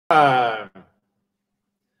Right,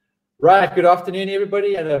 good afternoon,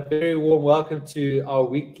 everybody, and a very warm welcome to our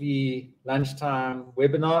weekly lunchtime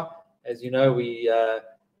webinar. As you know, we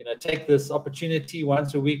take this opportunity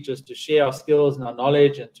once a week just to share our skills and our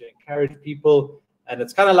knowledge and to encourage people. And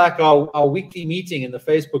it's kind of like our weekly meeting in the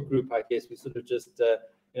Facebook group, I guess. We sort of just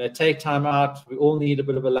take time out. We all need a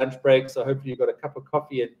bit of a lunch break, so hopefully you've got a cup of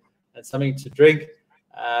coffee and something to drink.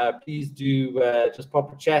 Please do just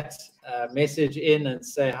pop a chat message in and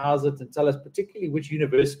say how's it, and tell us particularly which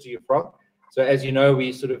university you're from. So as you know,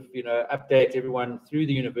 we sort of update everyone through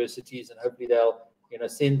the universities, and hopefully they'll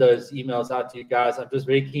send those emails out to you guys. I'm just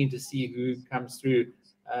very keen to see who comes through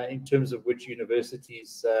in terms of which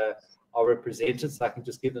universities are represented, so I can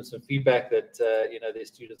just give them some feedback that their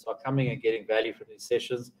students are coming and getting value from these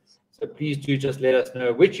sessions. So please do just let us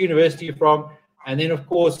know which university you're from. And then, of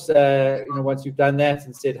course, once you've done that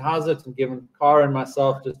and said how's it, and given Cara and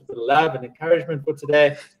myself just a bit of love and encouragement for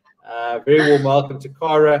today, very warm welcome to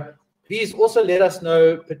Cara. Please also let us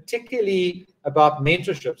know particularly about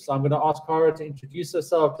mentorship. So I'm going to ask Cara to introduce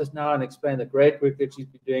herself just now and explain the great work that she's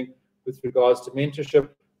been doing with regards to mentorship.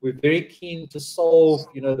 We're very keen to solve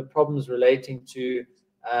the problems relating to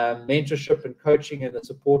mentorship and coaching and the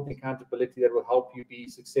support and accountability that will help you be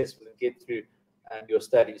successful and get through your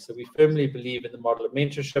studies. So we firmly believe in the model of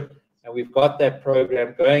mentorship, and we've got that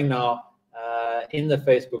program going now in the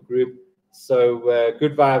Facebook group. So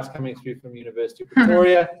good vibes coming through from University of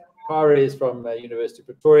Pretoria. Cara is from University of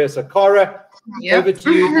Pretoria. So Cara, over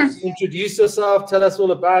to you. Introduce yourself, tell us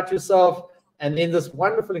all about yourself, and then this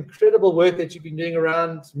wonderful, incredible work that you've been doing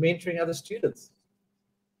around mentoring other students.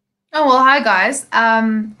 Oh, well, hi, guys.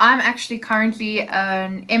 I'm actually currently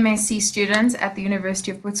an MSc student at the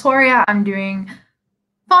University of Pretoria. I'm doing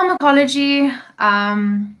pharmacology.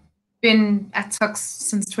 Been at Tux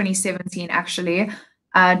since 2017, actually.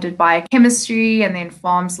 Did biochemistry and then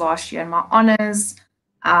pharms last year in my honors.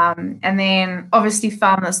 And then obviously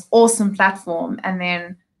found this awesome platform and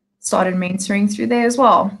then started mentoring through there as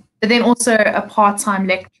well. But then also a part-time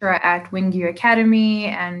lecturer at Wingyu Academy,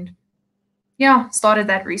 and yeah, started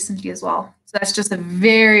that recently as well. So that's just a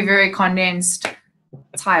very, very condensed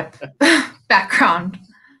type background.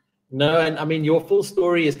 No, and I mean, your full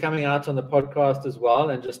story is coming out on the podcast as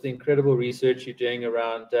well, and just the incredible research you're doing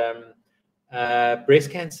around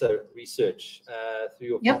breast cancer research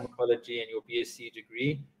through your pharmacology and your BSc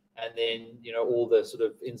degree, and then all the sort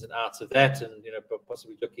of ins and outs of that, and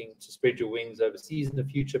possibly looking to spread your wings overseas in the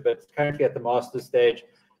future, but currently at the master's stage.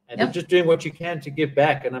 And just doing what you can to give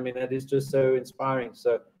back. And I mean, that is just so inspiring.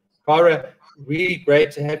 So, Cara, really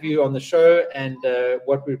great to have you on the show. And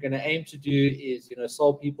what we're going to aim to do is,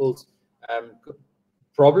 solve people's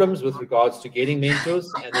problems with regards to getting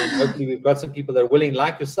mentors. And then hopefully we've got some people that are willing,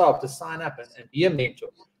 like yourself, to sign up and be a mentor,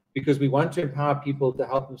 because we want to empower people to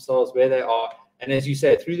help themselves where they are. And as you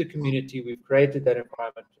say, through the community, we've created that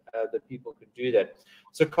environment that people can do that.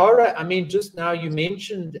 So, Cara, I mean, just now you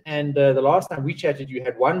mentioned, and the last time we chatted, you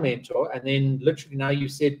had one mentor, and then literally now you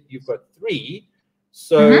said you've got three.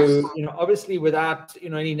 So, obviously without,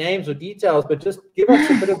 any names or details, but just give us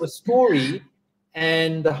a bit of a story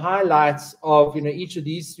and the highlights of, each of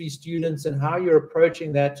these three students and how you're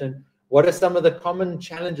approaching that, and what are some of the common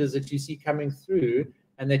challenges that you see coming through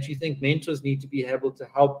and that you think mentors need to be able to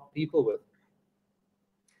help people with.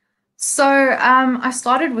 So I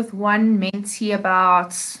started with one mentee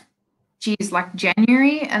about, like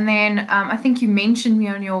January. And then I think you mentioned me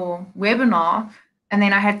on your webinar. And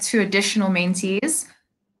then I had 2 additional mentees.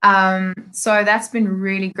 So that's been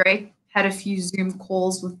really great. Had a few Zoom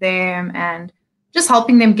calls with them and just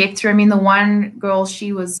helping them get through. I mean, the one girl,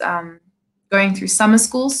 she was going through summer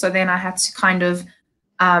school. So then I had to kind of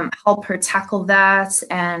help her tackle that.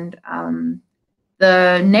 And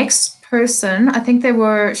the next person, I think they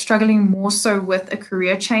were struggling more so with a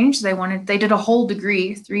career change. They did a whole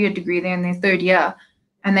degree, 3-year degree there in their 3rd year,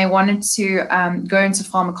 and they wanted to go into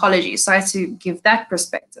pharmacology. So I had to give that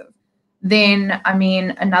perspective. Then, I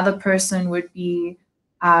mean, another person would be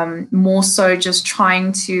more so just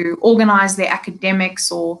trying to organize their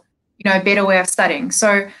academics or, a better way of studying.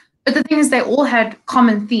 So, but the thing is, they all had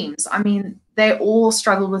common themes. I mean, they all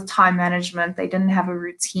struggled with time management. They didn't have a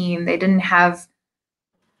routine. They didn't have,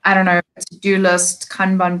 I don't know, a to-do list,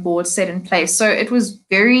 Kanban board set in place. So it was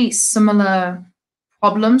very similar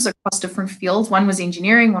problems across different fields. One was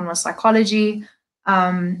engineering, one was psychology.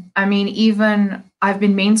 I mean, even I've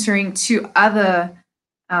been mentoring 2 other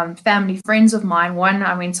family friends of mine. One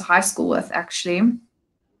I went to high school with, actually.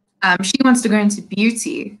 She wants to go into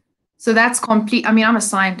beauty. So that's complete. I mean, I'm a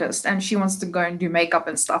scientist and she wants to go and do makeup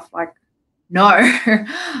and stuff. Like, no.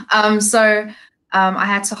 So I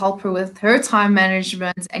had to help her with her time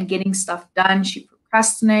management and getting stuff done. She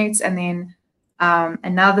procrastinates. And then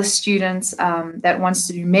another student that wants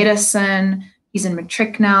to do medicine, he's in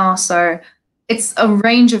matric now. So it's a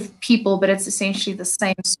range of people, but it's essentially the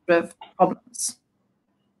same sort of problems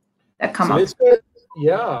that come up. Let's go,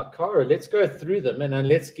 yeah, Cara, let's go through them, and then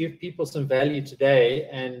let's give people some value today.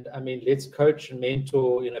 And I mean, let's coach and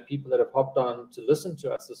mentor, people that have hopped on to listen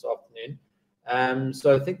to us this afternoon.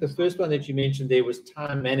 So I think the first one that you mentioned there was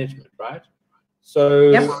time management, right? So,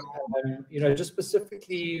 yep. Just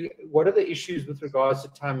specifically, what are the issues with regards to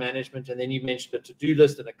time management? And then you mentioned a to-do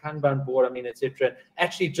list and a Kanban board, etc.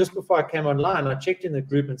 Actually, just before I came online, I checked in the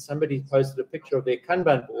group and somebody posted a picture of their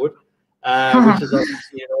Kanban board, which is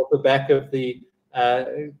obviously off the back of the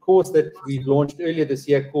course that we launched earlier this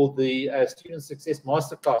year called the Student Success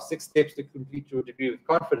Masterclass, 6 Steps to Complete Your Degree with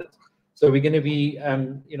Confidence. So we're going to be,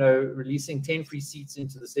 releasing 10 free seats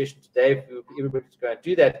into the session today for everybody to go and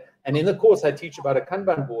do that. And in the course, I teach about a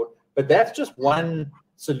Kanban board, but that's just one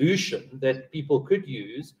solution that people could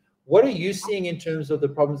use. What are you seeing in terms of the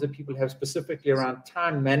problems that people have specifically around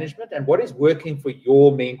time management, and what is working for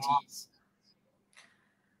your mentees?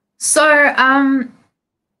 So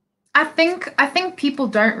I think people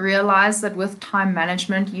don't realize that with time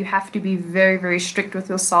management, you have to be very, very strict with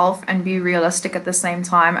yourself and be realistic at the same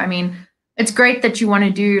time. I mean, it's great that you want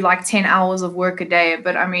to do like 10 hours of work a day,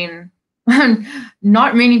 but I mean,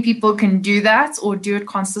 not many people can do that or do it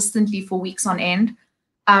consistently for weeks on end.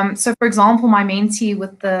 So for example, my mentee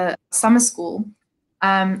with the summer school,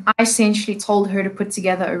 I essentially told her to put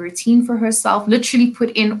together a routine for herself, literally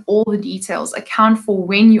put in all the details, account for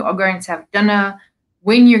when you are going to have dinner,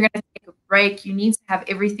 when you're going to take a break. You need to have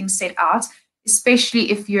everything set out, especially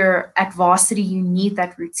if you're at varsity, you need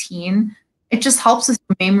that routine. It just helps with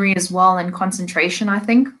memory as well and concentration, I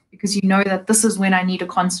think, because you know that this is when I need to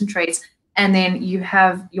concentrate, and then you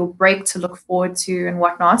have your break to look forward to and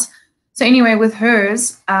whatnot. So anyway, with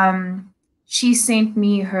hers, she sent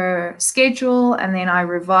me her schedule and then I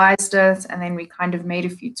revised it, and then we kind of made a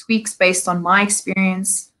few tweaks based on my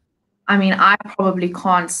experience. I mean, I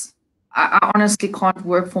honestly can't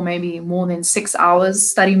work for maybe more than 6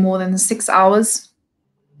 hours, study more than the 6 hours.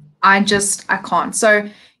 I can't. So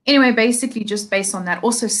anyway, basically just based on that,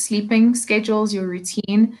 also sleeping schedules, your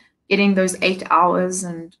routine, getting those 8 hours,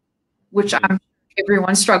 and which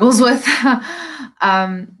everyone struggles with.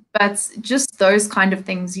 But just those kind of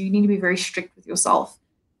things, you need to be very strict with yourself.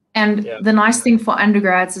 And the nice thing for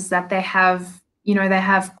undergrads is that they have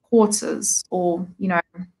quarters, or,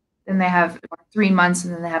 then they have 3 months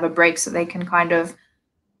and then they have a break, so they can kind of,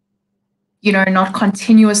 not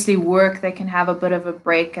continuously work. They can have a bit of a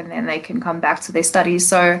break and then they can come back to their studies.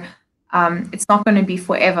 So it's not going to be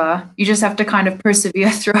forever. You just have to kind of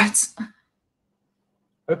persevere through it.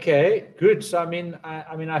 Okay, good. So I mean,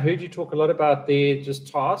 I heard you talk a lot about the just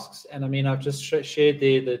tasks, and I mean, I've just shared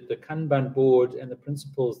the Kanban board and the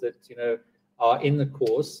principles that are in the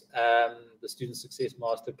course, the Student Success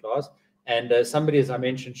Masterclass. And somebody, as I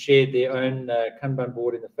mentioned, shared their own Kanban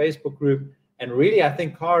board in the Facebook group. And really, I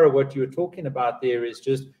think, Cara, what you were talking about there is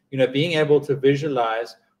just being able to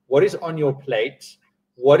visualize what is on your plate,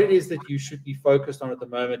 what it is that you should be focused on at the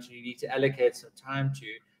moment, and you need to allocate some time to.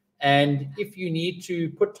 And if you need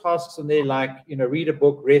to put tasks on there like, read a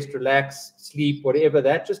book, rest, relax, sleep, whatever,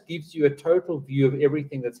 that just gives you a total view of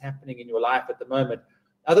everything that's happening in your life at the moment.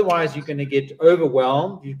 Otherwise, you're going to get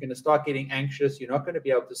overwhelmed. You're going to start getting anxious. You're not going to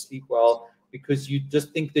be able to sleep well because you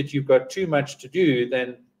just think that you've got too much to do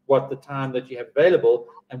than what the time that you have available.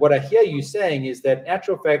 And what I hear you saying is that, in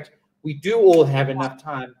actual fact, we do all have enough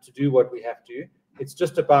time to do what we have to. It's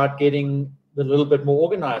just about getting a little bit more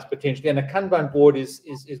organized potentially, and a Kanban board is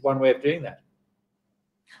one way of doing that.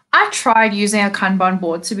 I tried using a Kanban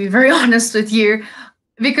board, to be very honest with you,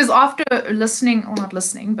 because after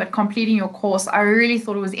completing your course, I really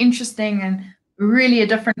thought it was interesting and really a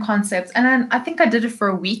different concept. And then I think I did it for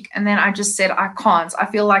a week, and then I just said, I can't. I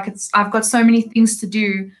feel like I've got so many things to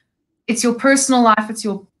do. It's your personal life, it's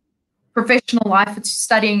your professional life, it's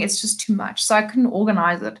studying, it's just too much. So I couldn't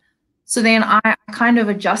organize it. So then I kind of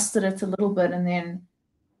adjusted it a little bit and then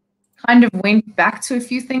kind of went back to a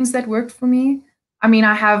few things that worked for me. I mean,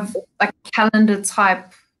 I have like a calendar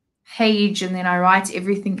type page, and then I write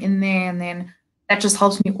everything in there, and then that just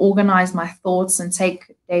helps me organize my thoughts and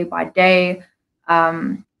take day by day.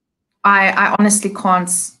 I honestly can't.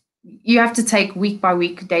 You have to take week by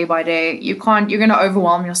week, day by day. You're going to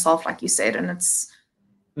overwhelm yourself, like you said, and it's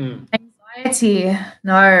anxiety.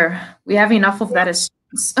 No, we have enough of that as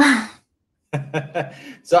students.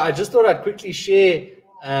 So I just thought I'd quickly share,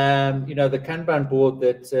 the Kanban board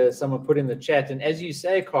that someone put in the chat. And as you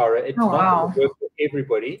say, Cara, it's not going to work for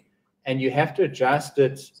everybody, and you have to adjust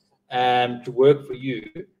it to work for you,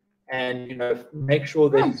 and make sure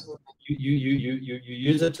that you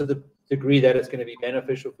use it to the degree that it's going to be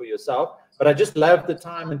beneficial for yourself. But I just love the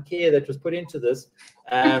time and care that was put into this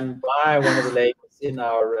by one of the ladies in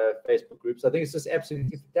our Facebook groups. I think it's just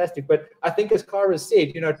absolutely fantastic. But I think, as Cara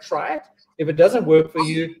said, try it. If it doesn't work for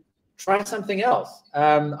you, try something else.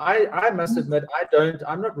 I must admit,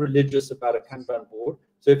 I'm not religious about a Kanban board.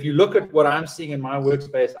 So if you look at what I'm seeing in my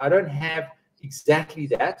workspace, I don't have exactly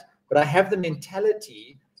that, but I have the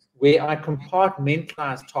mentality where I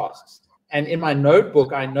compartmentalize tasks. And in my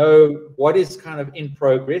notebook, I know what is kind of in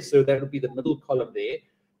progress. So that would be the middle column there.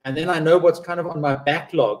 And then I know what's kind of on my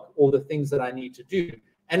backlog, all the things that I need to do.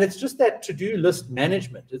 And it's just that to-do list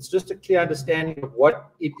management. It's just a clear understanding of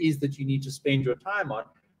what it is that you need to spend your time on,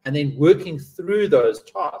 and then working through those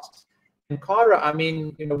tasks. And Cara, I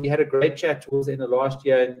mean, we had a great chat towards the end of last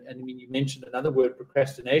year, and I mean, you mentioned another word,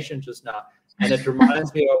 procrastination, just now. And it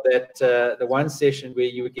reminds me of that, the one session where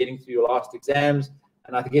you were getting through your last exams.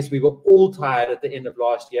 And I guess we were all tired at the end of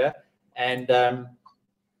last year. And,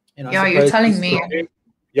 yeah, you're telling me.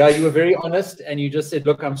 Yeah, you were very honest, and you just said,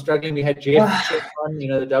 look, I'm struggling. We had Jeff on,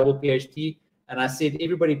 the double PhD. And I said,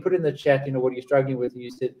 everybody put in the chat, what are you struggling with? And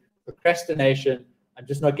you said, procrastination. I'm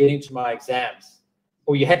just not getting to my exams.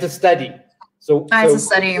 Or you had to study. So I had to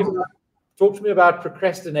study. Talk to me about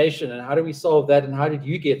procrastination, and how do we solve that, and how did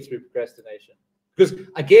you get through procrastination? Because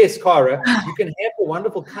I guess, Cara, you can have a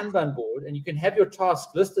wonderful Kanban board and you can have your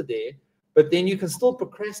tasks listed there, but then you can still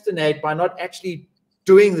procrastinate by not actually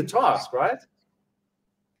doing the task, right?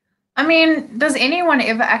 I mean, does anyone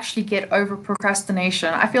ever actually get over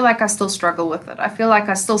procrastination? I feel like I still struggle with it. I feel like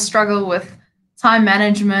I still struggle with time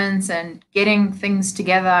management and getting things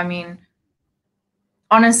together. I mean,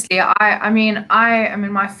 honestly, I'm in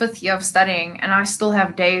my 5th year of studying, and I still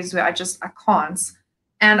have days where I can't.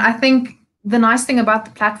 And I think the nice thing about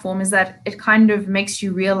the platform is that it kind of makes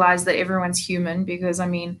you realize that everyone's human, because, I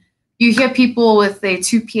mean, you hear people with their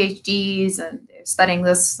 2 PhDs and they're studying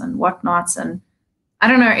this and whatnot. And I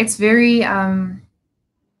don't know, it's very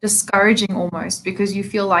discouraging almost, because you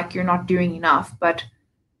feel like you're not doing enough. But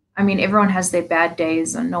I mean, everyone has their bad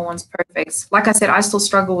days and no one's perfect. Like I said, I still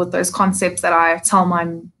struggle with those concepts that I tell my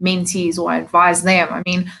mentees or I advise them. I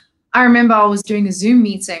mean, I remember I was doing a Zoom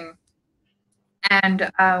meeting,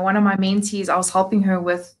 and one of my mentees, I was helping her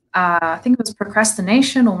with, I think it was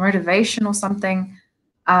procrastination or motivation or something,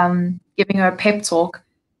 giving her a pep talk.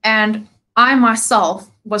 And I myself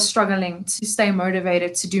was struggling to stay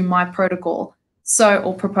motivated to do my protocol,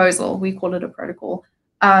 or proposal, we call it a protocol.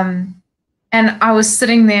 And I was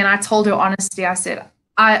sitting there and I told her honestly, I said,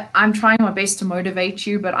 I'm trying my best to motivate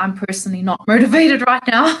you, but I'm personally not motivated right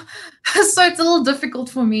now. So it's a little difficult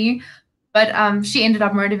for me. But she ended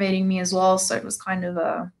up motivating me as well. So it was kind of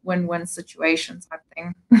a win-win situation type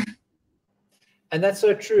thing. And that's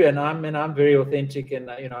so true. And I'm very authentic.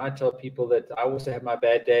 And, I tell people that I also have my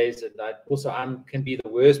bad days, and I can be the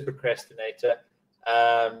worst procrastinator.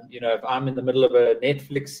 If I'm in the middle of a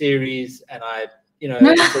Netflix series and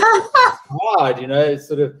it's hard, it's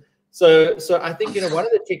sort of, so I think, one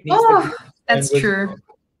of the techniques that's true,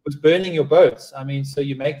 was burning your boats. I mean, so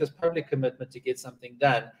you make this public commitment to get something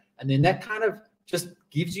done, and then that kind of just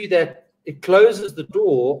gives you that, it closes the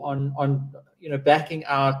door on backing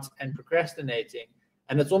out and procrastinating,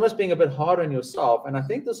 and it's almost being a bit hard on yourself. And I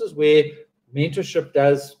think this is where mentorship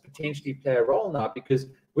does potentially play a role now, because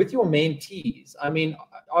with your mentees, I mean,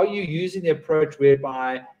 are you using the approach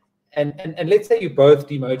whereby, and let's say you're both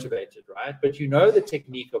demotivated, right? But you know the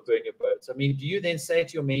technique of burn your boats. I mean, do you then say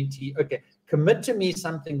to your mentee, okay, commit to me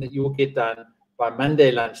something that you will get done by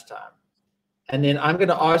Monday lunchtime, and then I'm going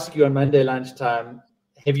to ask you on Monday lunchtime,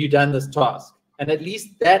 have you done this task? And at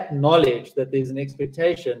least that knowledge that there's an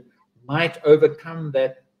expectation might overcome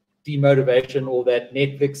that demotivation or that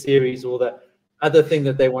Netflix series or the other thing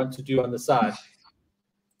that they want to do on the side.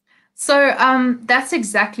 So that's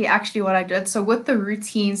exactly actually what I did. So with the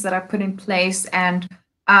routines that I put in place, and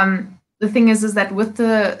the thing is that with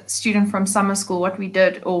the student from summer school, what we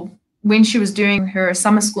did, or when she was doing her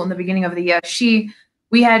summer school in the beginning of the year,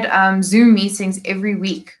 we had Zoom meetings every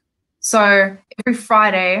week. So every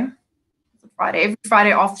Friday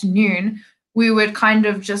afternoon, we would kind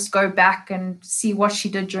of just go back and see what she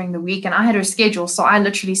did during the week. And I had her schedule. So I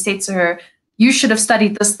literally said to her, you should have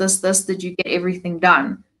studied this. Did you get everything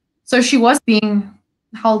done? So she was being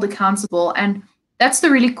held accountable. And that's the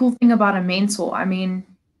really cool thing about a mentor. I mean,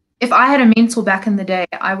 if I had a mentor back in the day,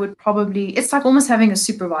 I would probably, it's like almost having a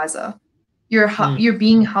supervisor. You're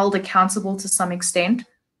being held accountable to some extent.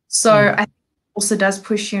 So I think it also does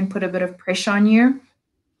push you and put a bit of pressure on you.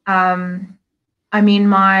 I mean,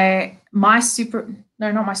 not my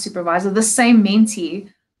supervisor, the same mentee,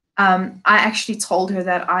 I actually told her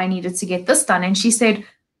that I needed to get this done. And she said,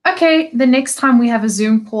 okay, the next time we have a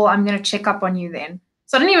Zoom call, I'm going to check up on you then.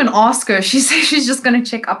 So I didn't even ask her. She said she's just going to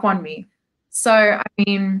check up on me. So, I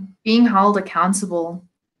mean, being held accountable,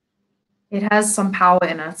 it has some power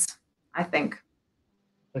in it, I think.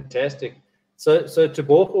 Fantastic. So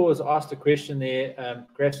Taborko was asked a question there.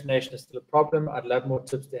 Procrastination is still a problem. I'd love more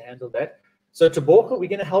tips to handle that. So Taborko, we're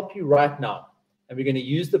going to help you right now. And we're going to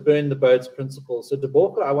use the burn the boats principle. So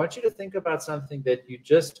Taborko, I want you to think about something that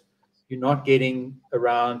you're not getting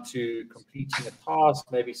around to completing a task,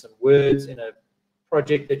 maybe some words in a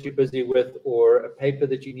project that you're busy with, or a paper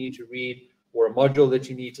that you need to read, or a module that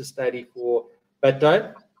you need to study for. But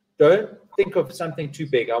don't think of something too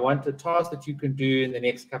big. I want a task that you can do in the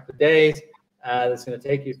next couple of days. That's going to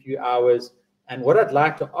take you a few hours. And what I'd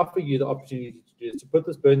like to offer you the opportunity to do is to put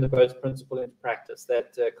this burn the boats principle into practice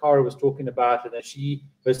that Cara was talking about, and that she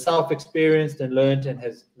herself experienced and learned and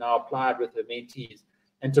has now applied with her mentees.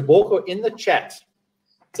 And Taborko, in the chat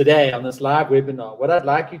today on this live webinar, what I'd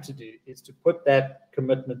like you to do is to put that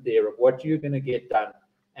commitment there of what you're going to get done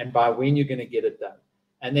and by when you're going to get it done.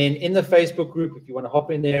 And then in the Facebook group, if you want to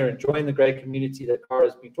hop in there and join the great community that Cara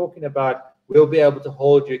has been talking about, we'll be able to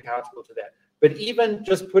hold you accountable to that. But even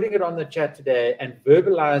just putting it on the chat today and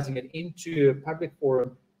verbalizing it into a public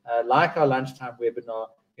forum, like our lunchtime webinar,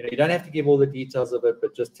 you don't have to give all the details of it,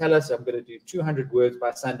 but just tell us, I'm going to do 200 words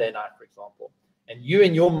by Sunday night, for example. And you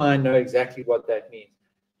in your mind know exactly what that means.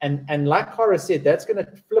 And like Cara said, that's going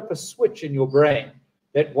to flip a switch in your brain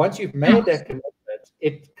that once you've made that commitment,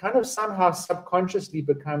 it kind of somehow subconsciously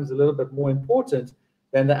becomes a little bit more important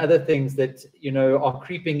than the other things that, are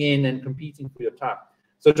creeping in and competing for your time.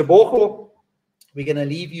 So Taborko, we're going to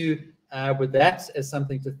leave you with that as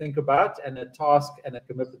something to think about, and a task and a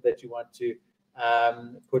commitment that you want to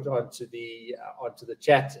put onto the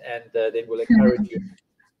chat, and then we'll encourage you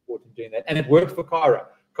in doing that. And it worked for Cara.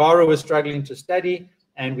 Cara was struggling to study,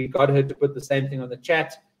 and we got her to put the same thing on the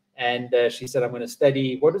chat. And she said, I'm going to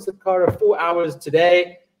study, what is it, Cara, 4 hours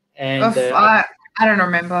today? And I don't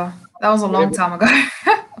remember. That was a long time ago.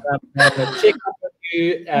 Check up on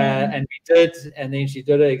you, and we did. And then she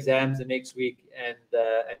did her exams the next week, and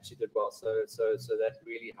she did well. So that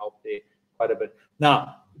really helped there quite a bit.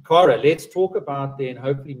 Now, Cara, let's talk about then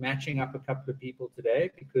hopefully matching up a couple of people today,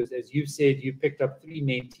 because as you said, you picked up 3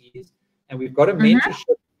 mentees, and we've got a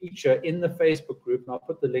mentorship feature in the Facebook group, and I'll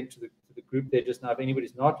put the link to the group there just now. If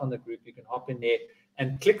anybody's not on the group, you can hop in there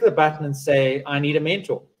and click the button and say, I need a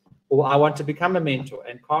mentor, or I want to become a mentor.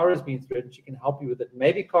 And Cara's been through it, and she can help you with it.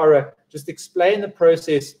 Maybe, Cara, just explain the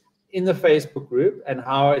process in the Facebook group and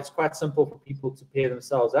how it's quite simple for people to pair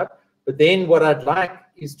themselves up. But then what I'd like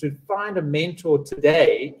is to find a mentor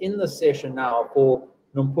today in the session now for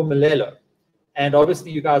Nompumelelo. And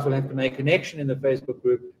obviously, you guys will have to make a connection in the Facebook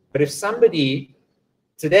group. But if somebody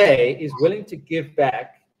today is willing to give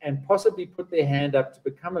back and possibly put their hand up to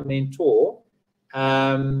become a mentor,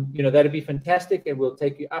 that'd be fantastic, and we'll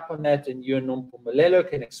take you up on that, and you and Nompumelelo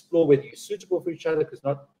can explore whether you're suitable for each other, because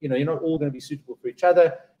you're not all going to be suitable for each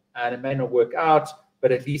other, and it may not work out,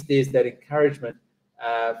 but at least there's that encouragement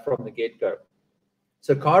from the get-go.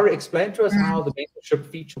 So Cara, explain to us how the mentorship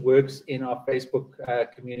feature works in our Facebook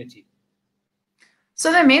community.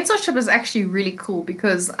 So the mentorship is actually really cool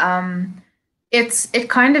because it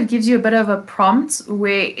kind of gives you a bit of a prompt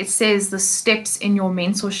where it says the steps in your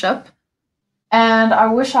mentorship. And I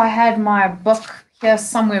wish I had my book here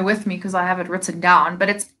somewhere with me because I have it written down, but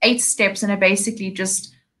it's 8 steps, and it basically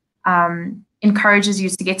just encourages you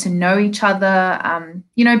to get to know each other,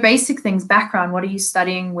 basic things, background, what are you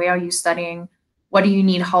studying, where are you studying, what do you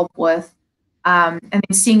need help with, and then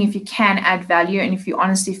seeing if you can add value, and if you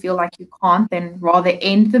honestly feel like you can't, then rather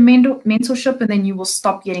end the mentorship, and then you will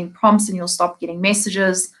stop getting prompts and you'll stop getting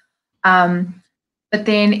messages. But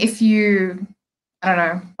then if you, I don't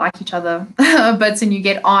know, like each other a bit and you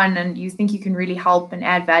get on and you think you can really help and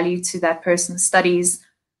add value to that person's studies,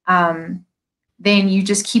 then you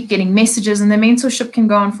just keep getting messages, and the mentorship can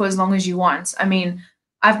go on for as long as you want. I mean,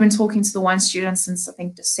 I've been talking to the one student since I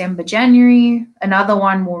think December, January, another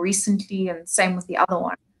one more recently, and same with the other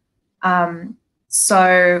one.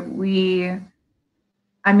 So you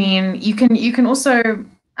can also,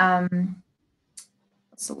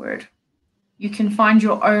 what's the word? You can find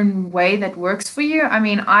your own way that works for you. I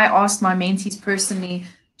mean, I asked my mentees personally,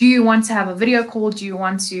 do you want to have a video call? Do you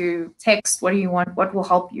want to text? What do you want? What will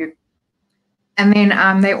help you? And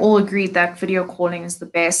then they all agreed that video calling is the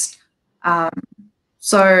best.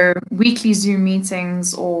 So weekly Zoom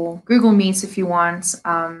meetings or Google Meets if you want.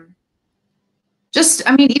 just,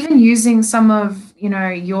 I mean, even using some of,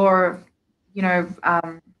 your,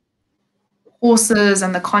 courses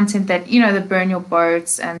and the content that, that burn your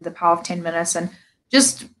boats and the power of 10 minutes, and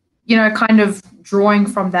just, kind of drawing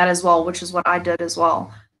from that as well, which is what I did as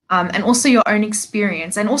well. And also your own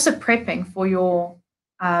experience, and also prepping for your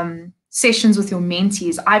sessions with your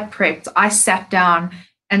mentees. I sat down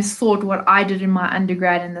and thought what I did in my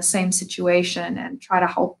undergrad in the same situation and try to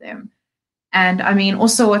help them. And I mean,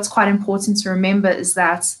 also what's quite important to remember is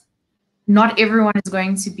that not everyone is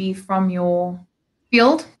going to be from your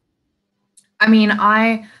field. I mean,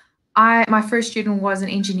 my first student was an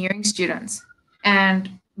engineering student, and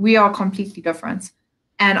we are completely different.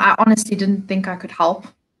 And I honestly didn't think I could help.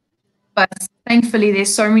 But thankfully,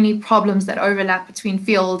 there's so many problems that overlap between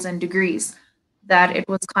fields and degrees that it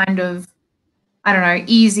was kind of, I don't know,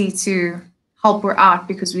 easy to help her out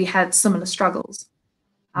because we had similar struggles.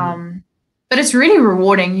 But it's really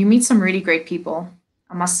rewarding. You meet some really great people,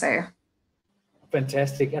 I must say.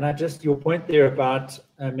 Fantastic. And your point there about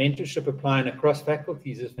mentorship applying across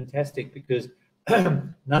faculties is fantastic, because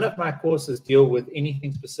none of my courses deal with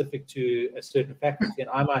anything specific to a certain faculty.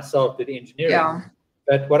 And I myself did engineering. Yeah.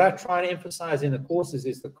 But what I try to emphasize in the courses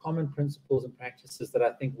is the common principles and practices that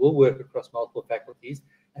I think will work across multiple faculties.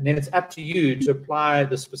 And then it's up to you to apply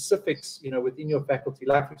the specifics, within your faculty.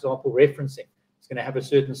 Like, for example, referencing. It's going to have a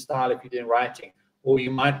certain style if you're doing writing, or you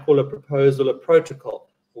might call a proposal a protocol,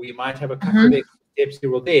 or you might have a couple of extra steps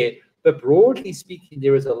here or there. But broadly speaking,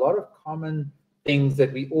 there is a lot of common things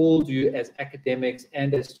that we all do as academics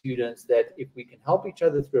and as students, that if we can help each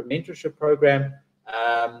other through a mentorship program,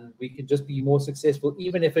 we can just be more successful,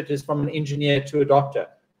 even if it is from an engineer to a doctor,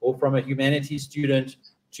 or from a humanities student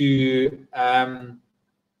to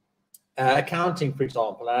accounting, for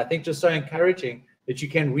example. And I think just so encouraging that you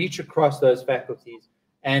can reach across those faculties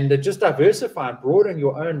and just diversify and broaden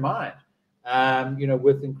your own mind,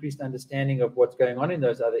 with increased understanding of what's going on in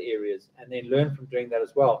those other areas, and then learn from doing that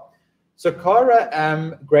as well. So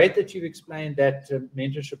Cara, great that you've explained that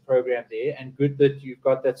mentorship program there, and good that you've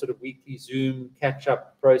got that sort of weekly Zoom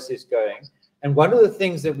catch-up process going. And one of the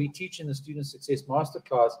things that we teach in the Student Success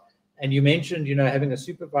Masterclass, and you mentioned, having a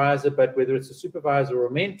supervisor, but whether it's a supervisor or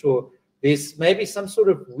a mentor, there's maybe some sort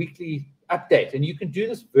of weekly update. And you can do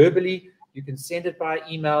this verbally, you can send it by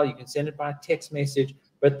email, you can send it by text message,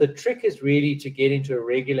 but the trick is really to get into a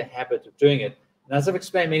regular habit of doing it. And as I've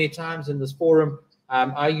explained many times in this forum,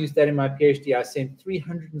 I used that in my PhD. I sent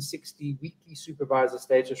 360 weekly supervisor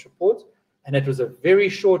status reports, and it was a very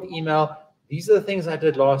short email. These are the things I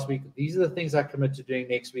did last week. These are the things I commit to doing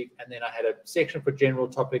next week. And then I had a section for general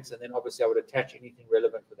topics, and then obviously I would attach anything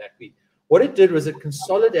relevant for that week. What it did was it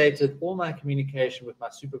consolidated all my communication with my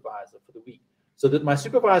supervisor for the week, so that my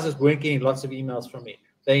supervisors weren't getting lots of emails from me.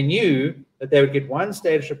 They knew that they would get one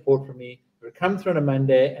status report from me. It would come through on a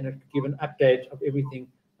Monday, and it would give an update of everything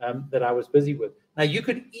that I was busy with. Now, you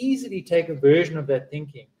could easily take a version of that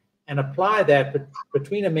thinking and apply that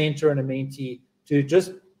between a mentor and a mentee to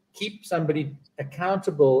just keep somebody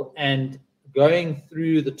accountable and going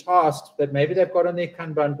through the tasks that maybe they've got on their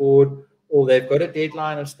Kanban board, or they've got a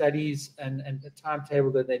deadline of studies and a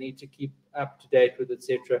timetable that they need to keep up to date with,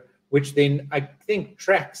 etc., which then I think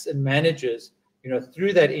tracks and manages,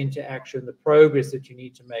 through that interaction, the progress that you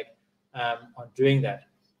need to make on doing that.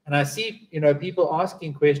 And I see, people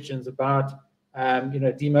asking questions about,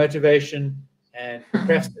 demotivation and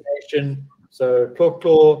procrastination. So,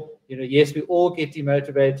 yes, we all get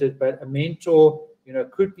demotivated, but a mentor,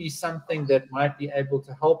 could be something that might be able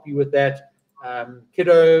to help you with that.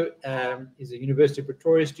 Kiddo is a University of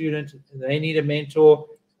Pretoria student. They need a mentor.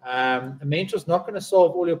 A mentor's not going to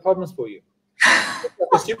solve all your problems for you.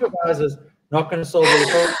 The supervisor's not going to solve all your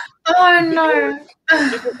problems. Oh, no. The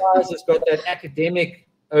supervisor's got that academic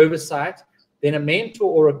oversight. Then a mentor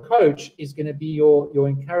or a coach is going to be your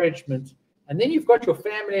encouragement. And then you've got your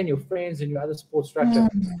family and your friends and your other support structure.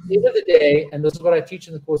 At the end of the day, and this is what I teach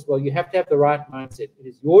in the course, well, you have to have the right mindset. It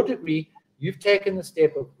is your degree. You've taken the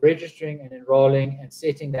step of registering and enrolling and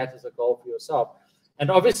setting that as a goal for yourself.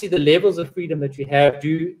 And obviously the levels of freedom that you have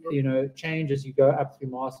do, change as you go up through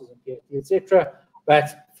masters and PhD, etc.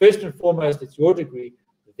 But first and foremost, it's your degree.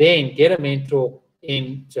 Then get a mentor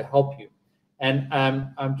in to help you. And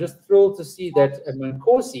I'm just thrilled to see that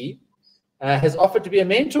Mankosi has offered to be a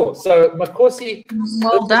mentor. So Mankosi,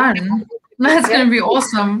 well done. That's going to be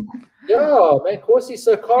awesome. Yeah, Mankosi.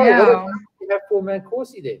 So Cara, what do you have for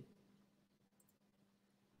Mankosi there?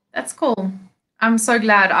 That's cool. I'm so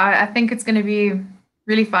glad. I think it's going to be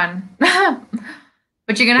really fun.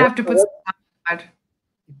 But you're going to have to put some time aside.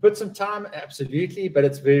 Put some time, absolutely, but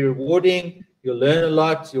it's very rewarding. You'll learn a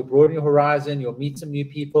lot. You'll broaden your horizon. You'll meet some new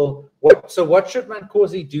people. So what should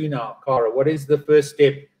Mankosi do now, Cara? What is the first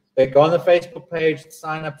step? They go on the Facebook page,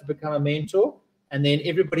 sign up to become a mentor, and then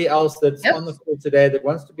everybody else that's on the call today that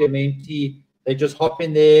wants to be a mentee, they just hop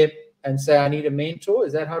in there and say, I need a mentor.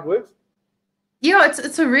 Is that how it works? Yeah,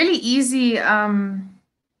 it's a really easy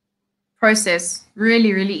process.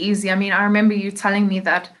 Really, really easy. I mean, I remember you telling me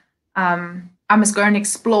that I must go and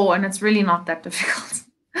explore, and it's really not that difficult.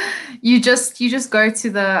 You just go to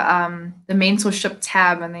the mentorship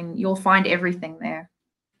tab, and then you'll find everything there.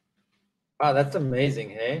 Wow, that's amazing,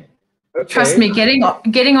 hey? Okay. Trust me, getting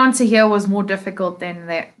onto here was more difficult than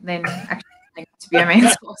actually to be a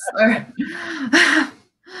mentor. So.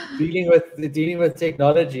 dealing with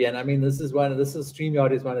technology, and I mean,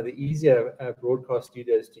 StreamYard is one of the easier broadcast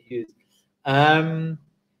studios to use.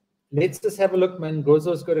 Let's just have a look.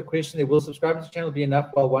 Mangozo's got a question there. Will subscribing to the channel be enough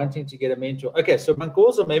while wanting to get a mentor? Okay, so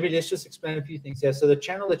Mangozo, maybe let's just explain a few things here. So the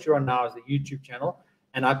channel that you're on now is the YouTube channel,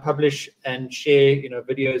 and I publish and share,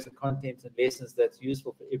 videos and content and lessons that's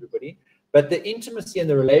useful for everybody. But the intimacy and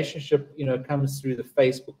the relationship, comes through the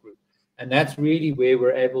Facebook group. And that's really where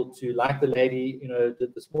we're able to, like the lady,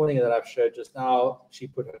 did this morning that I've showed just now, she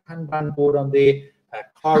put her Kanban board on there.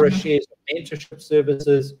 Cara shares mentorship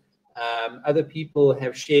services. Other people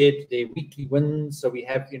have shared their weekly wins. So we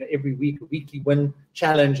have, every week a weekly win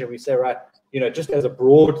challenge, and we say, right, just as a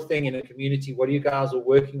broad thing in a community, what are you guys are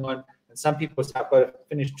working on? And some people say, I've got to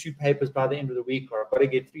finish 2 papers by the end of the week, or I've got to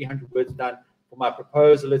get 300 words done for my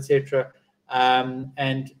proposal, etc.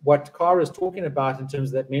 And what Cara is talking about in terms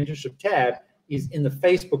of that mentorship tab is in the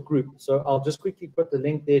Facebook group. So I'll just quickly put the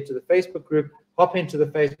link there to the Facebook group, hop into the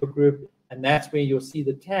Facebook group, and that's where you'll see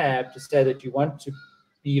the tab to say that you want to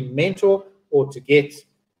be a mentor or to get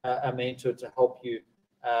a mentor to help you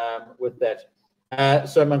with that.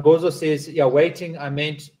 So Mangozo says, yeah, waiting, I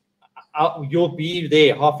meant you'll be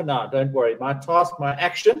there half an hour, don't worry. My task, my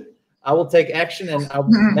action, I will take action, and I'll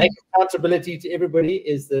make accountability to everybody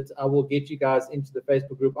is that I will get you guys into the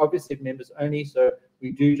Facebook group. Obviously, members only, so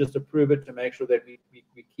we do just approve it to make sure that we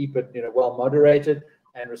keep it well moderated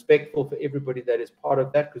and respectful for everybody that is part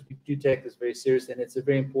of that, because we do take this very seriously, and it's a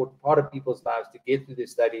very important part of people's lives to get through their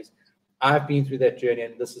studies. I've been through that journey,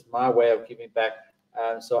 and this is my way of giving back.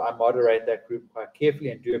 So I moderate that group quite carefully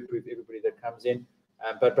and do approve everybody that comes in.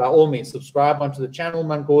 But by all means, subscribe onto the channel,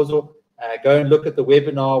 Mangozo. Go and look at the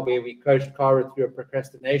webinar where we coached Cara through a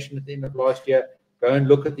procrastination at the end of last year. Go and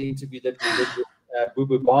look at the interview that we did with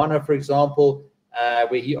Bubu Bana, for example,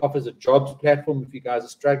 where he offers a jobs platform if you guys are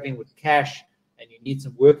struggling with cash and you need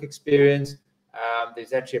some work experience.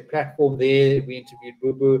 There's actually a platform there. We interviewed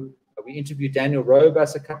Bubu. We interviewed Daniel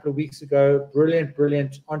Robas a couple of weeks ago. Brilliant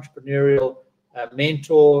entrepreneurial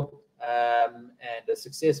mentor and a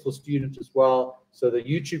successful student as well. So the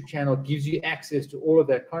YouTube channel gives you access to all of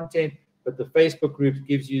that content, but the Facebook group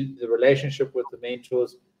gives you the relationship with the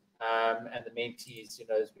mentors and the mentees,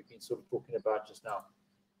 as we've been sort of talking about just now.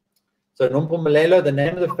 So Nompo Malelo, the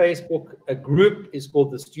name of the Facebook group is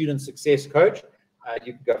called the Student Success Coach.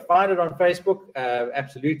 You can go find it on Facebook,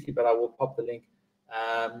 absolutely, but I will pop the link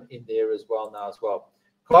in there as well now as well.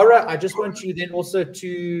 Cara, I just want you then also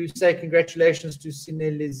to say congratulations to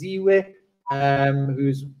Sineleziwe,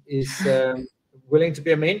 who is willing to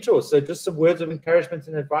be a mentor. So just some words of encouragement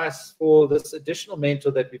and advice for this additional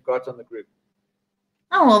mentor that we've got on the group.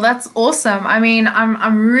 Oh, well, that's awesome. I mean,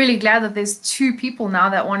 I'm really glad that there's 2 people now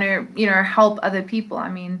that want to, help other people. I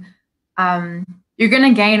mean, you're going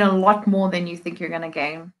to gain a lot more than you think you're going to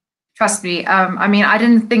gain. Trust me. I mean, I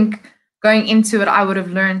didn't think going into it I would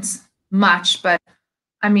have learned much, but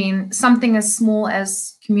I mean, something as small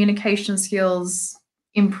as communication skills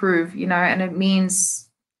improve, and it means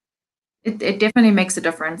it definitely makes a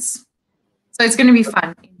difference. So it's going to be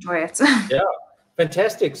fun. Enjoy it. Yeah.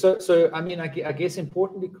 Fantastic. So I mean, I guess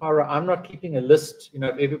importantly, Cara, I'm not keeping a list,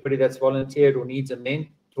 of everybody that's volunteered or needs a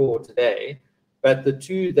mentor today, but the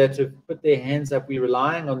 2 that have put their hands up, we're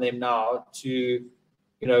relying on them now to,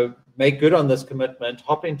 make good on this commitment,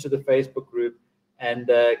 hop into the Facebook group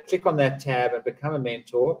and click on that tab and become a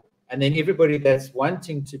mentor. And then everybody that's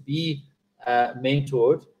wanting to be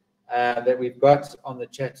mentored that we've got on the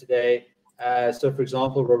chat today. So for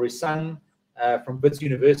example, Rory Sung, from Wits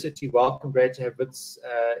University, welcome, great to have Wits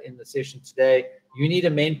in the session today. You need a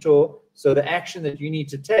mentor, so the action that you need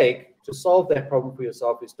to take to solve that problem for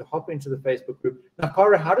yourself is to hop into the Facebook group. Now,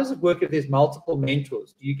 Cara, how does it work if there's multiple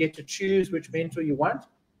mentors? Do you get to choose which mentor you want?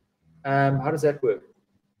 How does that work?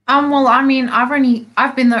 Well, I mean,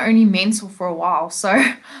 I've been the only mentor for a while, so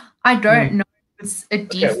I don't know if it's a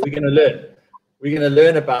default. Okay, we're gonna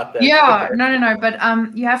learn about that. Yeah, okay. no, but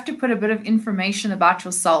you have to put a bit of information about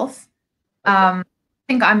yourself. I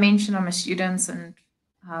think I mentioned I'm a student and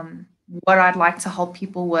what I'd like to help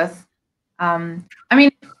people with. I mean,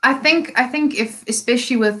 I think if,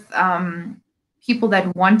 especially with people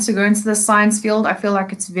that want to go into the science field, I feel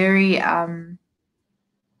like it's very, how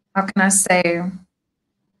can I say,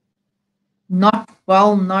 not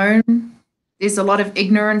well known. There's a lot of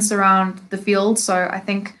ignorance around the field. So I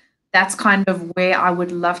think that's kind of where I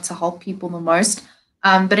would love to help people the most.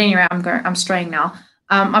 But anyway, I'm straying now.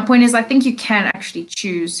 My point is, I think you can actually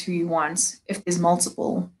choose who you want if there's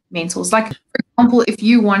multiple mentors. Like, for example, if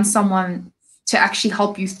you want someone to actually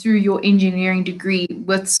help you through your engineering degree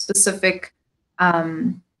with specific,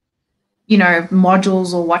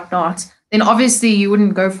 modules or whatnot, then obviously you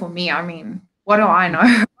wouldn't go for me. I mean, what do I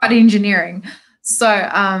know about engineering? So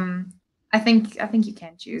I think you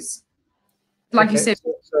can choose. Like you said.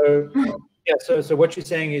 So what you're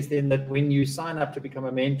saying is then that when you sign up to become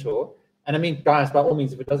a mentor, and I mean, guys, by all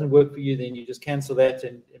means, if it doesn't work for you, then you just cancel that.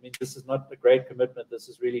 And I mean, this is not a great commitment. This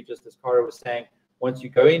is really just, as Cara was saying, once you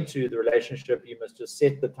go into the relationship, you must just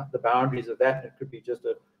set the boundaries of that. It could be just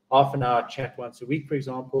a half an hour chat once a week, for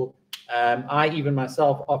example. I even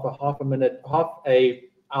myself offer half an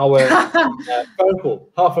hour phone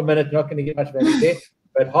call, half a minute, not going to get much value there,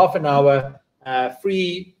 but half an hour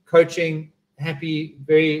free coaching. Happy,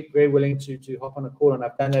 very, very willing to hop on a call, and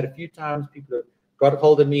I've done that a few times. People have got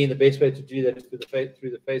hold of me, and the best way to do that is through the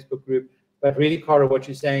Facebook group. But really, Cara, what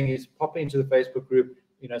you're saying is pop into the Facebook group,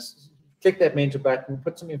 click that mentor button,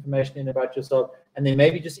 put some information in about yourself, and then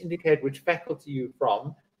maybe just indicate which faculty you're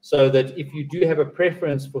from, so that if you do have a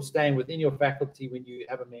preference for staying within your faculty when you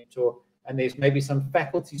have a mentor, and there's maybe some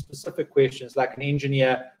faculty-specific questions, like an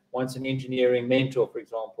engineer wants an engineering mentor, for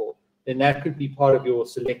example, then that could be part of your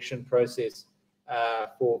selection process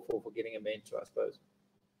for getting a mentor, I suppose.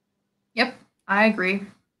 Yep, I agree.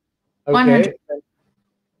 Okay. 100%.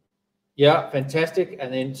 Yeah, fantastic.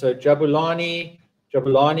 And then so Jabulani,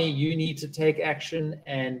 you need to take action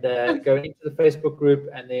and go into the Facebook group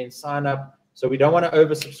and then sign up. So we don't want to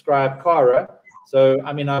oversubscribe Cara. So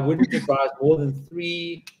I mean, I wouldn't advise more than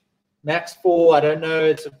 3, max 4. I don't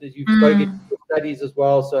know. You've got to get your studies as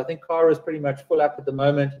well. So I think Cara is pretty much full up at the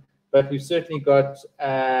moment. But we've certainly got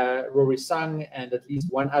Rory Sung and at least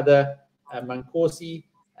one other, Mankosi,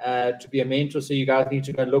 to be a mentor. So you guys need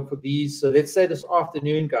to go and look for these. So let's say this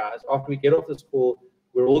afternoon, guys, after we get off this call,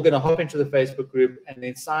 we're all going to hop into the Facebook group and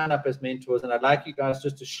then sign up as mentors. And I'd like you guys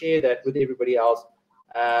just to share that with everybody else,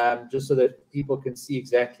 just so that people can see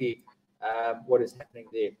exactly what is happening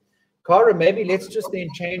there. Cara, maybe let's just then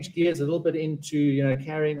change gears a little bit into,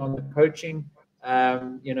 carrying on the coaching.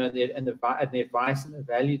 The advice and the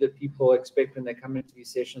value that people expect when they come into these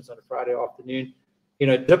sessions on a Friday afternoon.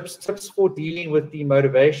 Tips for dealing with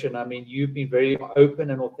demotivation. I mean, you've been very open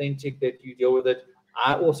and authentic that you deal with it.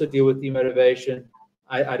 I also deal with demotivation.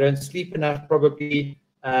 I don't sleep enough, probably.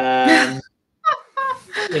 Why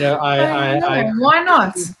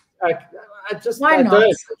not? I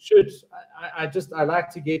like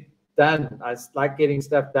to get done. I like getting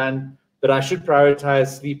stuff done, but I should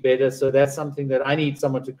prioritize sleep better. So that's something that I need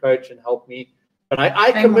someone to coach and help me. But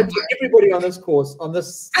I commit to everybody on this course, on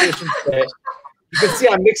this session today. You can see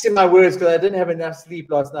I'm mixing my words because I didn't have enough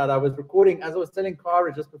sleep last night. I was recording, as I was telling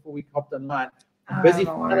Cara just before we hopped online, I'm busy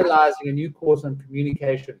finalizing a new course on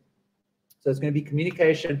communication. So it's going to be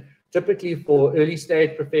communication, typically for early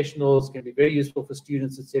stage professionals, going to be very useful for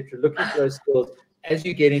students, etc. Looking for those skills as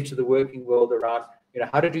you get into the working world around,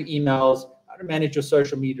 how to do emails, how to manage your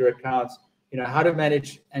social media accounts, how to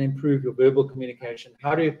manage and improve your verbal communication,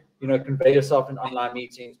 how to, convey yourself in online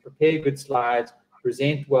meetings, prepare good slides,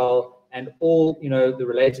 present well, and all, the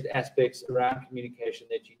related aspects around communication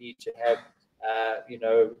that you need to have,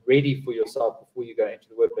 ready for yourself before you go into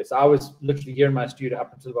the workplace. I was literally here in my studio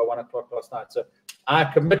up until about 1 o'clock last night. So I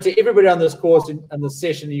commit to everybody on this course and this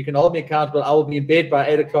session. You can hold me accountable. I will be in bed by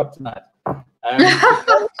 8 o'clock tonight.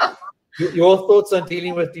 Your thoughts on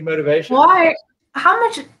dealing with demotivation? Why? How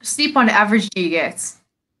much sleep on average do you get?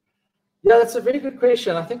 Yeah, that's a very good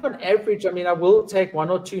question. I think on average, I will take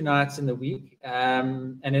 1 or 2 nights in the week.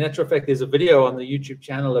 And in actual fact, there's a video on the YouTube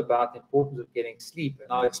channel about the importance of getting sleep.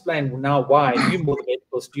 And I'll explain now why. You're more the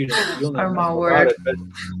medical student, so you'll know more about it. But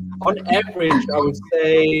on average, I would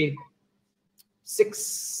say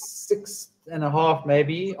 6.5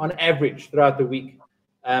 maybe on average throughout the week.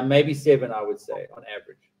 Maybe 7, I would say, on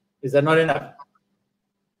average. Is that not enough?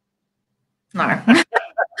 No.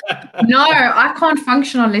 No, I can't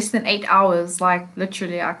function on less than 8 hours. Like,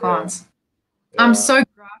 literally, I can't. Yeah. I'm so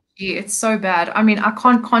grouchy. It's so bad. I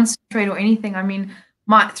can't concentrate or anything.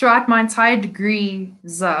 Throughout my entire degree,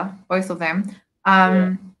 both of them,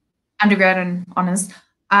 undergrad and honors,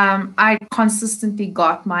 I consistently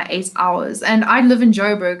got my 8 hours. And I live in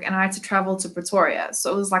Joburg and I had to travel to Pretoria.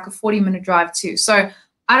 So it was like a 40-minute drive too. So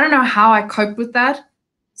I don't know how I coped with that.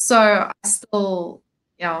 So I still,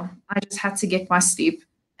 I just had to get my sleep.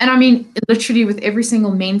 And I mean, literally with every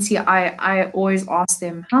single mentee, I always ask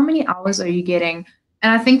them, how many hours are you getting?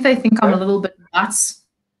 And I think they think I'm a little bit nuts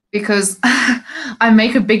because I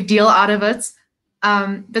make a big deal out of it.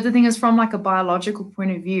 But the thing is, from like a biological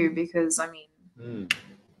point of view, because I mean,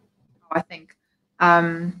 I think,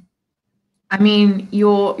 I mean,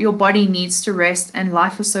 your body needs to rest, and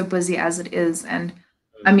life is so busy as it is. And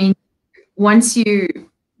I mean, once you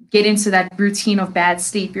get into that routine of bad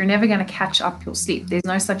sleep, you're never going to catch up your sleep. There's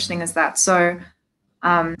no such thing as that. So,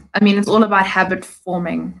 I mean, it's all about habit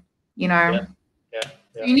forming, you know.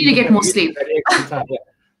 Yeah. You need to get more sleep.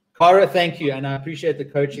 Cara, thank you. And I appreciate the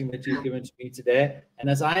coaching that you've given to me today. And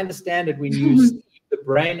as I understand it, when you sleep, the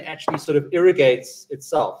brain actually sort of irrigates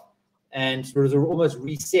itself and sort of almost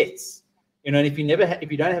resets. You know, and if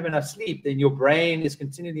you don't have enough sleep, then your brain is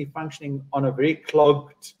continually functioning on a very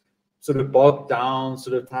clogged, sort of bogged down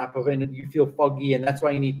sort of type of, and you feel foggy, and that's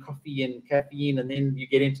why you need coffee and caffeine, and then you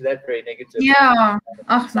get into that very negative. Yeah.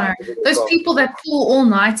 Oh no, those people that pull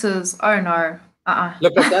all-nighters. Oh no.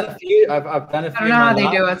 Look, I've done a few. I've done a few. I don't know how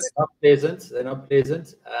they do it. They're not pleasant. They're not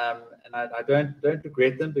pleasant. And I don't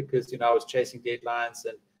regret them because I was chasing deadlines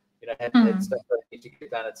and had stuff that I need to get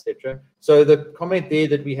done, etc. So the comment there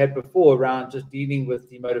that we had before around just dealing with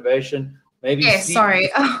demotivation, maybe. Yeah,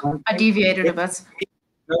 sorry, I deviated a bit.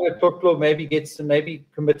 Maybe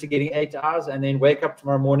commit to getting 8 hours and then wake up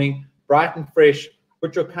tomorrow morning bright and fresh.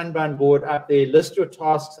 Put your Kanban board up there. List your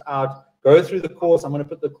tasks out. Go through the course. I'm going to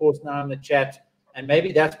put the course now in the chat. And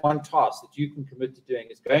maybe that's one task that you can commit to doing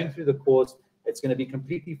is going through the course. It's going to be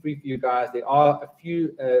completely free for you guys. There are a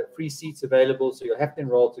few free seats available, so you'll have to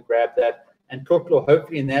enroll to grab that. And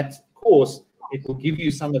hopefully in that course, it will give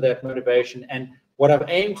you some of that motivation. And what I've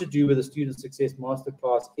aimed to do with the Student Success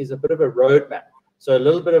Masterclass is a bit of a roadmap. So a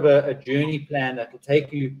little bit of a journey plan that will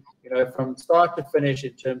take you, from start to finish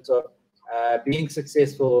in terms of being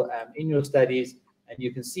successful in your studies. And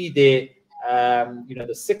you can see there,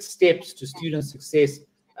 the 6 steps to student success.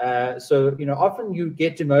 So, often you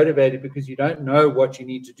get demotivated because you don't know what you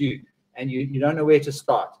need to do and you don't know where to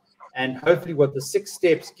start. And hopefully what the 6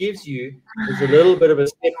 steps gives you is a little bit of a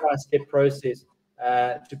step-by-step process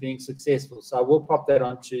to being successful. So I will pop that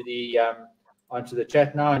onto the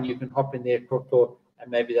chat now, and you can hop in there, and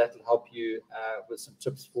maybe that will help you with some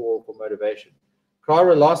tips for motivation.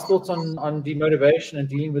 Cara, last thoughts on demotivation and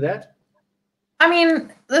dealing with that? I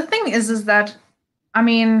mean, the thing is that, I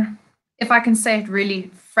mean, if I can say it really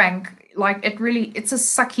frank, like it's a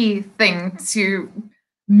sucky thing to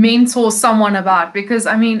mentor someone about, because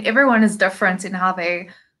I mean, everyone is different in how they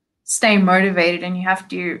stay motivated, and you have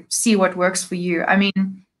to see what works for you. I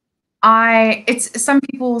mean, some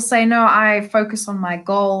people will say, no, I focus on my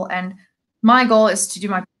goal, and my goal is to do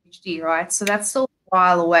my PhD, right? So that's still a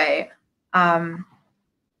while away.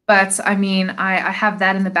 But I mean, I have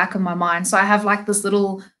that in the back of my mind. So I have like this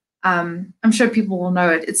little, I'm sure people will know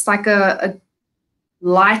it. It's like a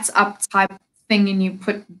light up type thing, and you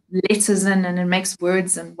put letters in and it makes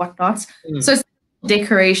words and whatnot. So it's a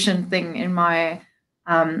decoration thing in my,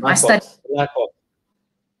 I study.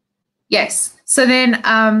 Yes. So then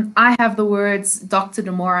I have the words Dr.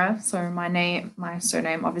 Moura, so my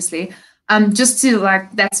surname, obviously, just to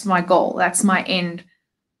that's my goal. That's my end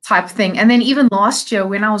type thing. And then even last year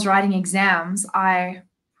when I was writing exams, I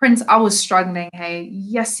was struggling.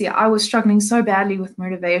 I was struggling so badly with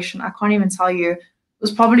motivation. I can't even tell you. It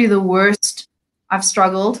was probably the worst I've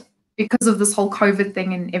struggled because of this whole COVID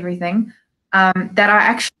thing and everything, that I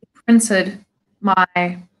actually printed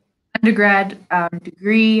my undergrad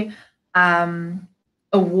degree,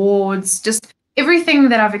 awards, just everything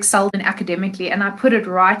that I've excelled in academically, and I put it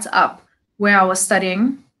right up where I was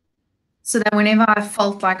studying, so that whenever I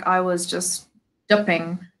felt like I was just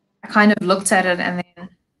dipping, I kind of looked at it. And then,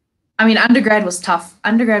 I mean, undergrad was tough.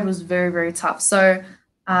 Undergrad was very, very tough. So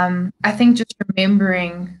I think just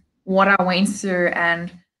remembering what I went through,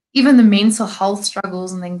 and even the mental health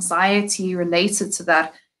struggles and anxiety related to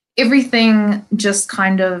that, everything just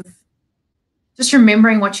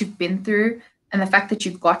remembering what you've been through and the fact that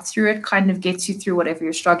you've got through it kind of gets you through whatever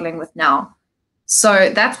you're struggling with now. So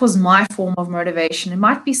that was my form of motivation. It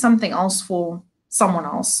might be something else for someone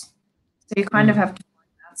else. So you kind of have to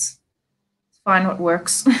find what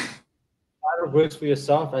works. Find what works for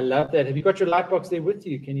yourself. I love that. Have you got your light box there with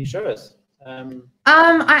you? Can you show us? I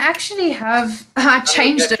actually have. I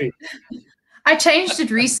changed it. I changed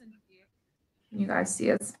it recently. Can you guys see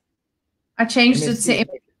it? I changed it to.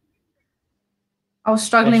 I was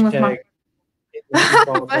struggling with my.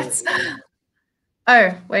 But,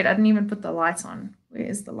 oh, wait, I didn't even put the lights on. Where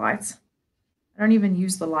is the light? I don't even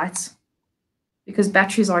use the lights because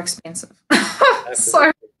batteries are expensive.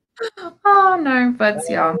 So, oh no, but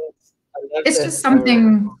yeah, it's just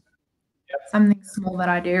something small that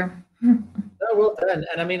I do. Oh, well done.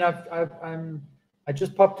 And I mean, I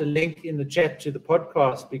just popped a link in the chat to the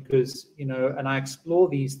podcast because, you know, and I explore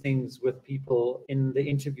these things with people in the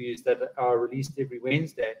interviews that are released every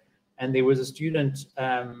Wednesday. And there was a student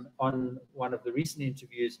on one of the recent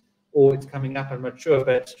interviews, or it's coming up, I'm not sure,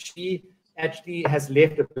 but she actually has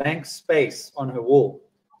left a blank space on her wall.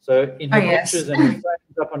 So in her pictures and her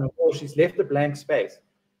photos up on her wall, she's left a blank space.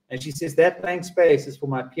 And she says that blank space is for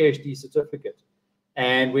my PhD certificate.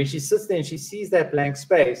 And when she sits there and she sees that blank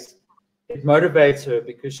space, it motivates her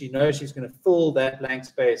because she knows she's going to fill that blank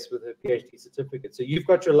space with her PhD certificate. So you've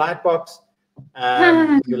got your light box,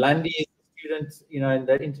 Yolandi, student, you know, and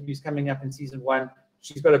that interview's coming up in season 1.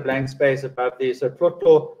 She's got a blank space above there. So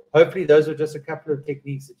Proto, hopefully those are just a couple of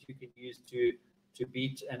techniques that you can use to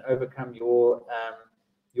beat and overcome your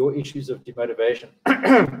issues of demotivation.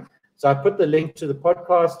 So I put the link to the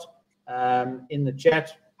podcast in the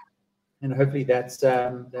chat, and hopefully that's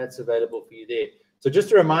available for you there. So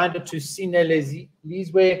just a reminder to Sine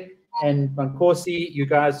Lizwe and Mankosi, you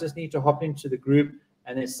guys just need to hop into the group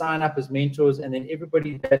and then sign up as mentors. And then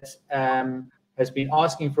everybody that has been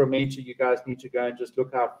asking for a mentor, you guys need to go and just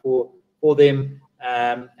look out for them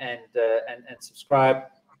and subscribe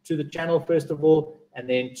to the channel first of all, and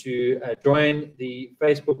then to join the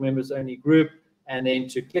Facebook members only group, and then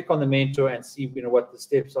to click on the mentor and see, you know, what the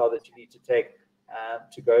steps are that you need to take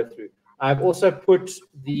to go through. I've also put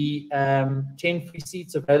the 10 free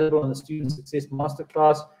seats available on the Student Success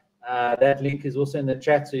Masterclass. That link is also in the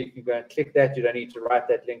chat, so you can go and click that. You don't need to write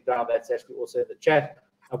that link down. That's actually also in the chat.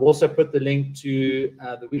 I've also put the link to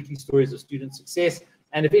the weekly stories of student success.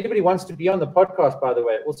 And if anybody wants to be on the podcast, by the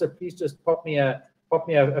way, also please just pop me a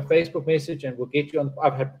Facebook message and we'll get you on.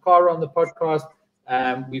 I've had Cara on the podcast.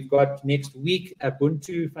 We've got next week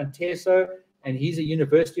Ubuntu Fanteso, and he's a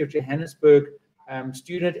University of Johannesburg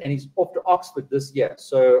student, and he's off to Oxford this year.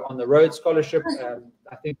 So on the Rhodes Scholarship,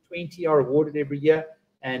 I think 20 are awarded every year,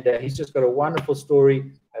 and he's just got a wonderful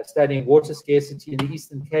story studying water scarcity in the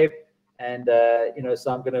Eastern Cape. And you know,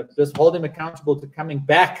 so I'm going to just hold him accountable to coming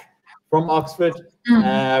back from Oxford.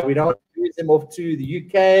 We don't want to lose him off to the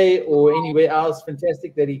UK or anywhere else.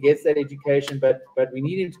 Fantastic that he gets that education, but we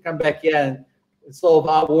need him to come back here and solve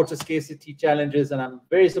our water scarcity challenges. And I'm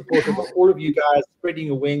very supportive of all of you guys spreading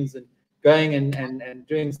your wings and going and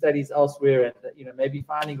doing studies elsewhere, and you know, maybe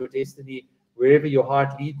finding your destiny wherever your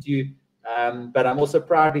heart leads you. But I'm also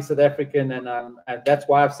proudly South African, and that's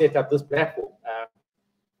why I've set up this platform,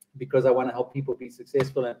 because I want to help people be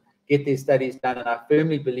successful and get their studies done. And I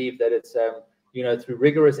firmly believe that it's you know, through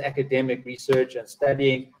rigorous academic research and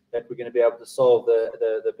studying that we're going to be able to solve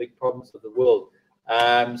the big problems of the world.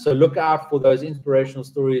 So look out for those inspirational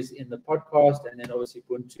stories in the podcast, and then obviously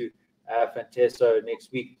Ubuntu Fanteso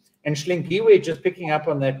next week. And Shlingiwe, just picking up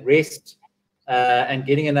on that rest and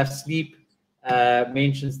getting enough sleep,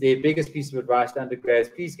 mentions their biggest piece of advice to undergrads: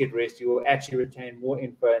 please get rest. You will actually retain more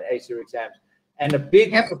info and ace your exams. And a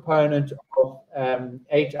big proponent of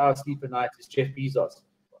 8 hours sleep a night is Jeff Bezos.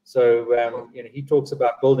 So you know, he talks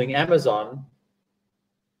about building Amazon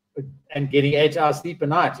and getting 8 hours sleep a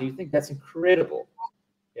night. So you think that's incredible,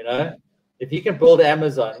 you know? If he can build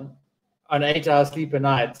Amazon on 8 hours sleep a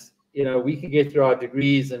night, you know, we can get through our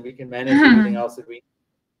degrees and we can manage everything else that we.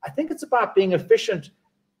 I think it's about being efficient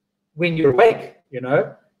when you're awake, you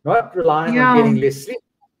know, not relying on getting less sleep.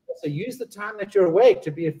 So use the time that you're awake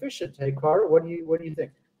to be efficient. Hey, Cara, what do you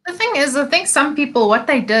think? The thing is, I think some people, what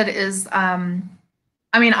they did is, I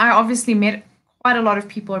mean, I obviously met quite a lot of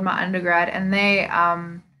people in my undergrad, and they,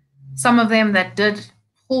 some of them that did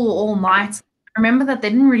pull all night. I remember that they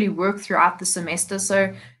didn't really work throughout the semester.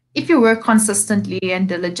 So if you work consistently and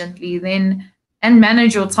diligently, then and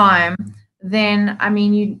manage your time, then I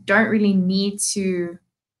mean, you don't really need to,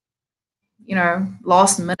 you know,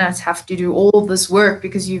 last minute have to do all this work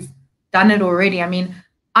because you've done it already. I mean,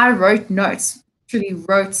 I wrote notes, truly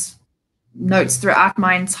wrote notes throughout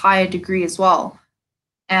my entire degree as well.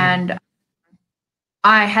 And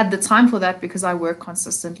I had the time for that because I work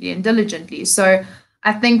consistently and diligently. So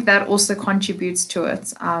I think that also contributes to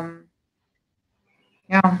it.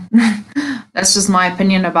 Yeah, that's just my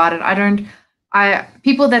opinion about it.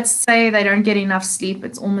 People that say they don't get enough sleep,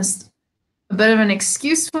 it's almost a bit of an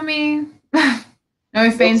excuse for me. No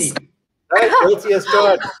offense. Guilty as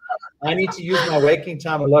charged. I need to use my waking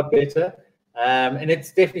time a lot better. And it's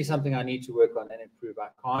definitely something I need to work on and improve. I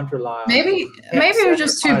can't rely on maybe you're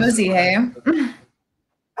just too busy, hey?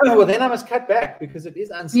 Oh, well, then I must cut back because it is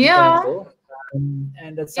unsustainable.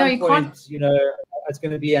 And at some point, you know, it's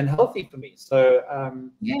going to be unhealthy for me. So I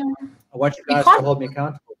want you guys to hold me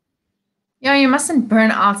accountable. Yeah, you mustn't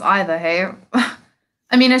burn out either, hey?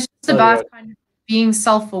 I mean, it's just about kind of being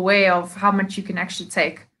self-aware of how much you can actually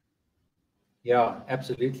take. Yeah,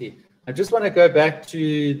 absolutely. I just want to go back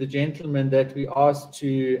to the gentleman that we asked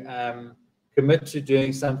to commit to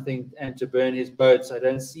doing something and to burn his boats. I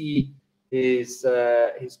don't see his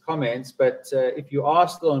comments, but if you are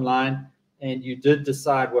still online and you did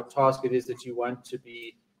decide what task it is that you want to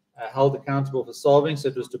be held accountable for solving, so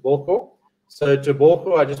it was Toboko. So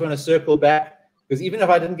Toboko, I just want to circle back because even if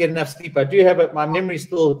I didn't get enough sleep, I do have my memory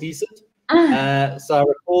still decent. So I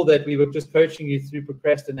recall that we were just coaching you through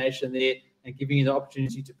procrastination there and giving you the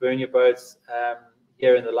opportunity to burn your boats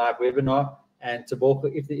here in the live webinar. And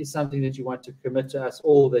Toboko, if there is something that you want to commit to us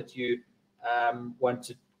all that you want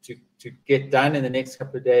to get done in the next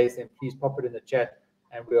couple of days, then please pop it in the chat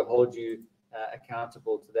and we'll hold you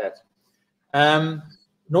accountable to that.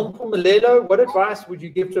 Nompumelelo, what advice would you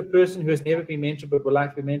give to a person who has never been mentored but would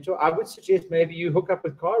like to be mentored? I would suggest maybe you hook up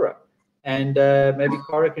with Cara, and maybe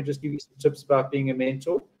Cara can just give you some tips about being a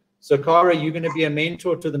mentor. So Cara, you're going to be a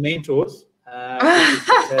mentor to the mentors.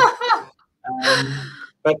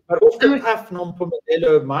 But off the cuff,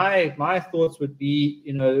 Nompumelelo, my thoughts would be,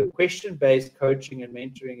 you know, question-based coaching and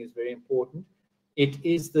mentoring is very important. It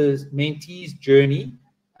is the mentee's journey.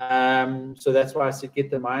 So that's why I said get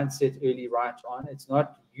the mindset early right on. It's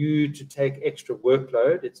not you to take extra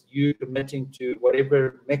workload. It's you committing to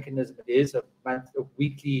whatever mechanism it is, a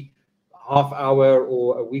weekly half hour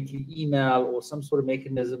or a weekly email or some sort of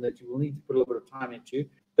mechanism that you will need to put a little bit of time into.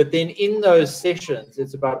 But then in those sessions,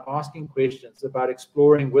 it's about asking questions, about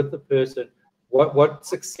exploring with the person what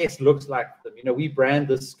success looks like for them. You know, we brand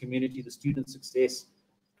this community the Student Success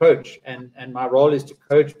Coach, and my role is to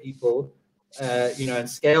coach people you know, and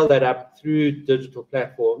scale that up through digital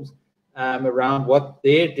platforms around what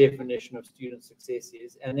their definition of student success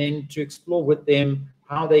is, and then to explore with them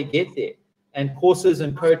how they get there. And courses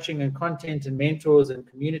and coaching and content and mentors and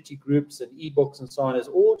community groups and ebooks and so on is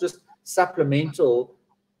all just supplemental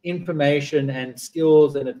information and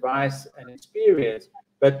skills and advice and experience.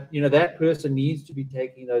 But, you know, that person needs to be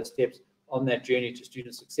taking those steps on that journey to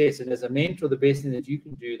student success. And as a mentor, the best thing that you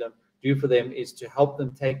can do for them is to help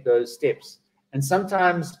them take those steps. And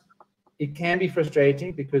sometimes it can be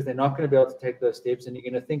frustrating because they're not going to be able to take those steps and you're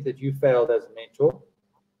going to think that you failed as a mentor.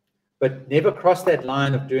 But never cross that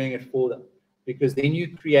line of doing it for them, because then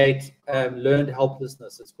you create learned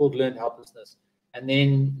helplessness. It's called learned helplessness. And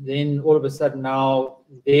then all of a sudden now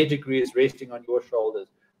their degree is resting on your shoulders.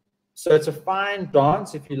 So it's a fine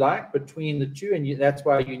dance, if you like, between the two. And that's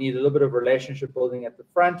why you need a little bit of relationship building at the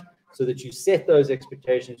front, so that you set those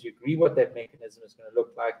expectations, you agree what that mechanism is going to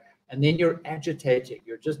look like, and then you're agitating,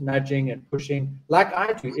 you're just nudging and pushing, like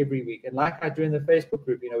I do every week, and like I do in the Facebook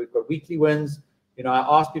group. You know, we've got weekly wins. You know,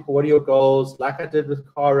 I ask people, what are your goals? Like I did with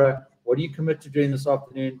Cara, what do you commit to doing this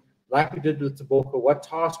afternoon? Like we did with Toboko, what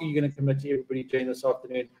task are you going to commit to everybody doing this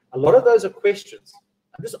afternoon? A lot of those are questions.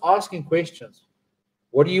 I'm just asking questions.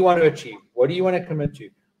 What do you want to achieve? What do you want to commit to?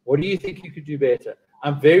 What do you think you could do better?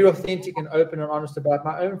 I'm very authentic and open and honest about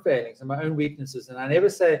my own failings and my own weaknesses. And I never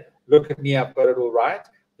say, look at me, I've got it all right.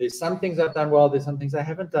 There's some things I've done well. There's some things I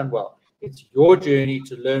haven't done well. It's your journey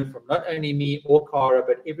to learn from not only me or Cara,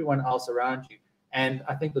 but everyone else around you. And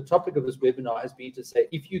I think the topic of this webinar has been to say,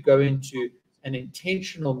 if you go into an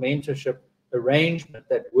intentional mentorship arrangement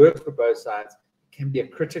that works for both sides, it can be a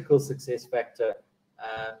critical success factor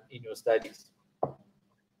in your studies.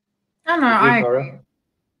 No, I agree.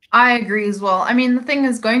 I agree as well. I mean, the thing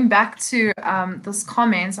is, going back to this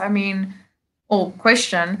comment, I mean, or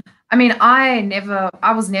question, I mean, I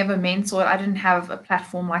was never mentored. I didn't have a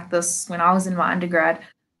platform like this when I was in my undergrad.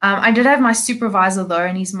 I did have my supervisor though,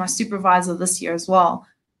 and he's my supervisor this year as well.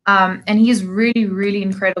 And he's really, really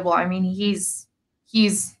incredible. I mean, he's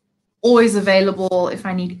always available if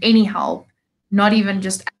I need any help, not even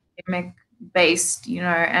just academic based, you know.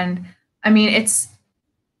 And I mean, it's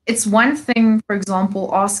one thing, for example,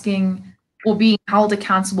 asking or being held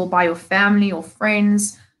accountable by your family or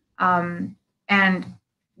friends, and,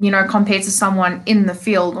 you know, compared to someone in the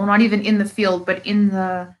field, or not even in the field, but in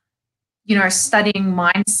the, you know, studying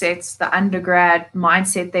mindsets, the undergrad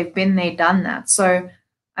mindset, they've been there, done that. So,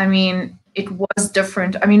 I mean, it was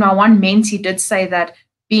different. I mean, my one mentee did say that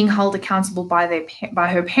being held accountable by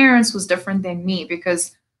her parents was different than me,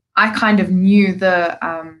 because I kind of knew the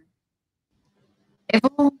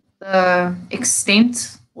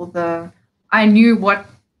extent or the I knew what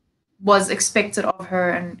was expected of her,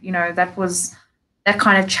 and you know that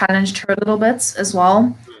kind of challenged her a little bit as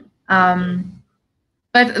well.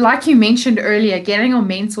 But like you mentioned earlier, getting a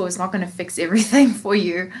mentor is not going to fix everything for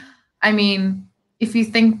you. I mean, if you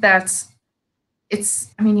think that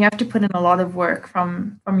you have to put in a lot of work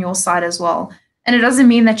from your side as well. And it doesn't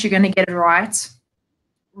mean that you're going to get it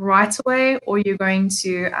right away, or you're going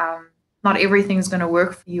to, not everything is going to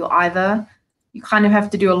work for you either. You kind of have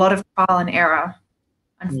to do a lot of trial and error,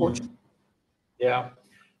 unfortunately. Yeah.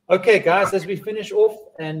 Okay, guys, as we finish off,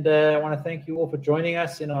 and I want to thank you all for joining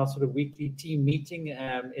us in our sort of weekly team meeting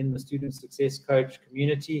in the Student Success Coach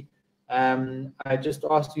community. I just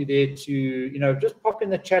asked you there to, just pop in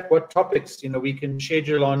the chat what topics, we can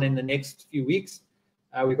schedule on in the next few weeks.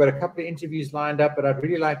 We've got a couple of interviews lined up, but I'd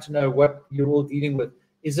really like to know what you're all dealing with.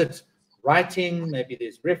 Is it writing? Maybe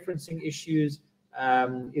there's referencing issues.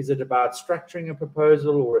 Is it about structuring a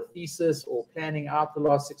proposal or a thesis or planning out the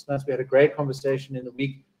last 6 months? We had a great conversation in the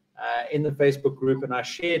week in the Facebook group, and I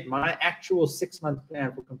shared my actual 6-month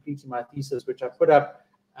plan for completing my thesis, which I put up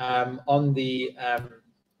on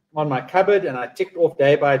my cupboard, and I ticked off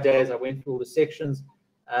day by day as I went through all the sections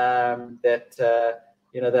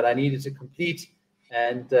that I needed to complete,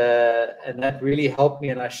 and that really helped me.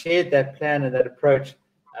 And I shared that plan and that approach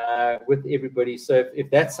with everybody. So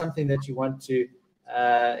if that's something that you want to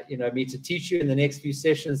me to teach you in the next few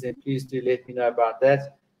sessions, then please do let me know about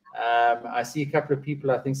that. I see a couple of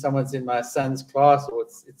people. I think someone's in my son's class, or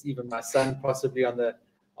it's even my son possibly on the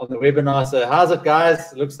webinar. So how's it,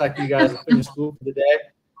 guys? It looks like you guys have finished school for the day,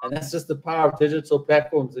 and that's just the power of digital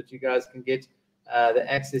platforms that you guys can get the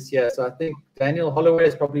access here. So I think Daniel Holloway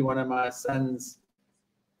is probably one of my son's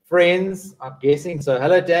friends, I'm guessing. So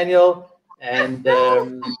hello, Daniel, and I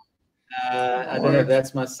don't know if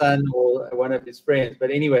that's my son or one of his friends,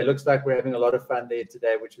 but anyway, it looks like we're having a lot of fun there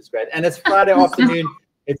today, which is great. And it's Friday afternoon.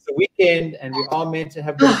 It's the weekend, and we are meant to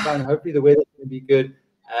have a bit of fun. Hopefully the weather's going to be good.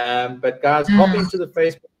 But guys, hop into the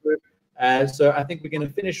Facebook group. So I think we're going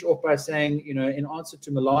to finish off by saying, in answer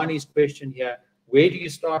to Milani's question here, where do you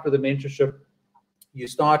start with a mentorship? You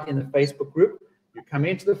start in the Facebook group. You come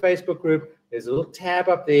into the Facebook group. There's a little tab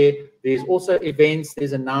up there. There's also events.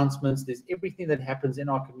 There's announcements. There's everything that happens in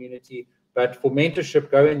our community. But for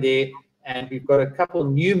mentorship, go in there. And we've got a couple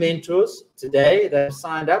new mentors today that have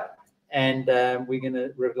signed up. And we're going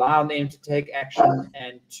to rely on them to take action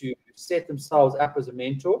and to set themselves up as a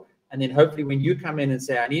mentor. And then hopefully when you come in and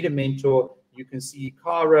say, I need a mentor, you can see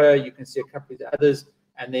Cara, you can see a couple of the others.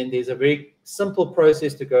 And then there's a very simple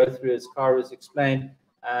process to go through, as Cara's explained.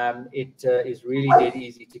 It is really dead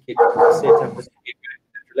easy to get set up a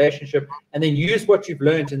relationship. And then use what you've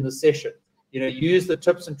learned in the session. Use the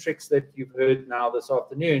tips and tricks that you've heard now this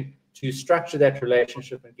afternoon to structure that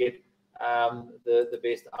relationship and get the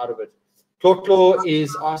best out of it. Claude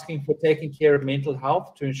is asking for taking care of mental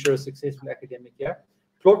health to ensure a successful academic year.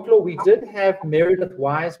 Claude, we did have Meredith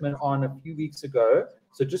Wiseman on a few weeks ago.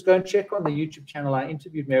 So just go and check on the YouTube channel. I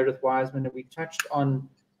interviewed Meredith Wiseman, and we touched on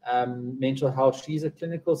mental health. She's a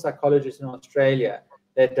clinical psychologist in Australia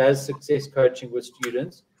that does success coaching with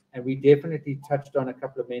students. And we definitely touched on a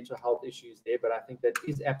couple of mental health issues there, but I think that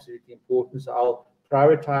is absolutely important. So I'll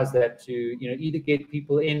prioritize that to, either get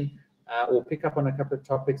people in or pick up on a couple of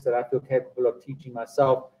topics that I feel capable of teaching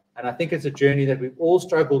myself. And I think it's a journey that we've all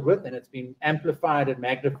struggled with, and it's been amplified and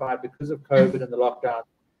magnified because of COVID and the lockdown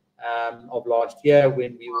of last year,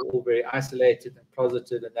 when we were all very isolated and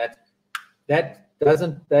closeted, and that's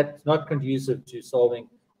not conducive to solving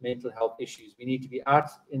mental health issues. We need to be out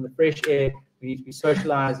in the fresh air. We need to be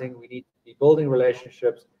socializing. We need to be building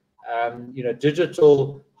relationships.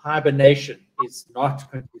 Digital hibernation is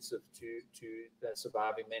not conducive to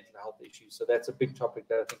surviving mental health issues. So that's a big topic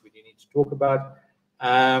that I think we do need to talk about.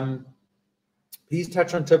 Please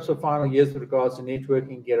touch on tips for final years with regards to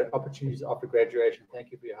networking, get opportunities after graduation.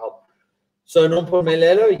 Thank you for your help. So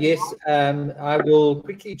Nompumelelo, yes, I will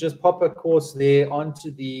quickly just pop a course there onto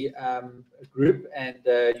the group, and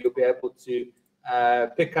you'll be able to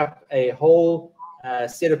pick up a whole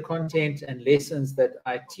set of content and lessons that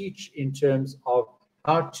I teach in terms of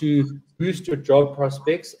how to boost your job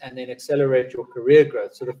prospects and then accelerate your career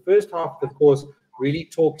growth. So the first half of the course really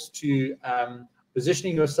talks to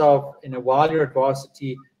positioning yourself while you're at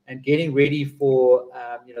varsity and getting ready for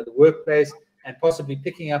the workplace, and possibly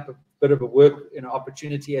picking up a bit of a work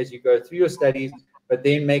opportunity as you go through your studies, but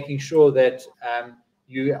then making sure that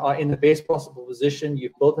you are in the best possible position.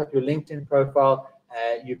 You've built up your LinkedIn profile,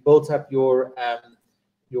 you've built up your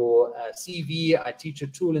CV. I teach a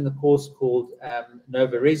tool in the course called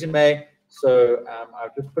Nova Resume. So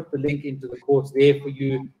I've just put the link into the course there for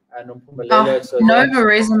you. Nompumelelo. Oh, Nova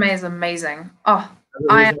resume is amazing. Oh,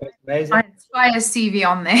 Nova resume is amazing. My entire CV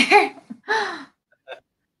on there.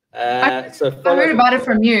 I heard about it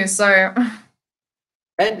from you, so.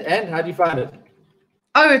 And how do you find it?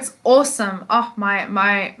 Oh, it's awesome. Oh, my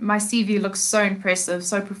CV looks so impressive,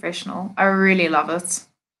 so professional. I really love it.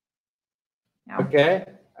 Yeah.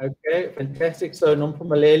 Okay, fantastic. So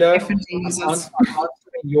Nompumelelo, answering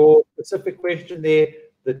your specific question there,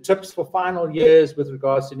 the tips for final years with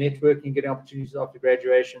regards to networking, getting opportunities after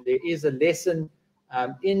graduation. There is a lesson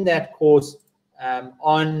in that course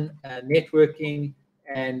on networking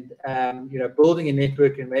and building a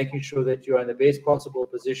network and making sure that you're in the best possible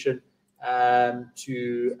position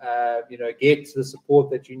to get the support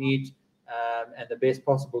that you need and the best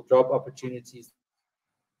possible job opportunities.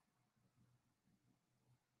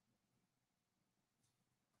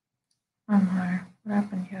 Oh no, what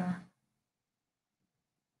happened here?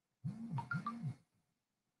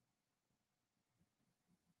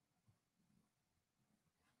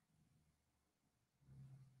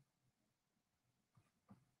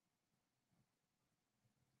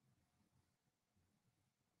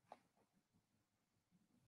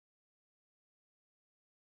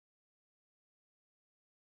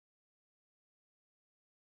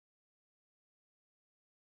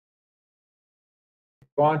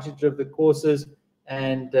 Advantage of the courses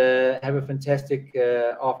and have a fantastic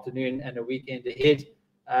afternoon and a weekend ahead.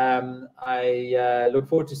 I look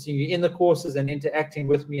forward to seeing you in the courses and interacting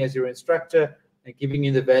with me as your instructor and giving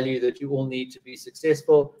you the value that you all need to be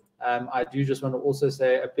successful. I do just want to also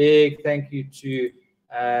say a big thank you to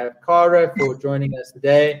Cara for joining us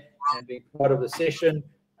today and being part of the session.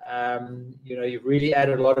 You've really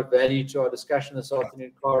added a lot of value to our discussion this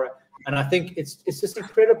afternoon, Cara. And I think it's just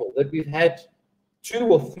incredible that we've had 2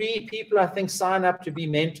 or 3 people, I think, sign up to be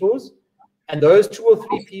mentors, and those 2 or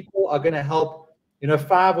 3 people are going to help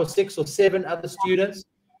 5 or 6 or 7 other students,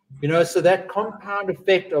 so that compound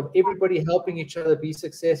effect of everybody helping each other be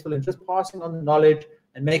successful and just passing on the knowledge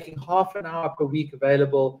and making half an hour per week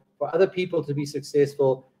available for other people to be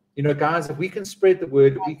successful. Guys, if we can spread the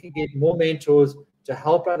word, if we can get more mentors to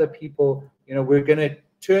help other people, we're going to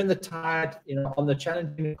turn the tide on the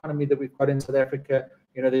challenging economy that we've got in South Africa.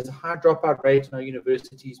 There's a high dropout rate in our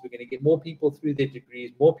universities. We're going to get more people through their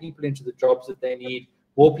degrees, more people into the jobs that they need,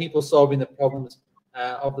 more people solving the problems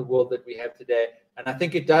of the world that we have today. And I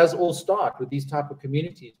think it does all start with these type of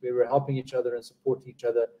communities where we're helping each other and supporting each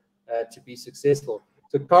other to be successful.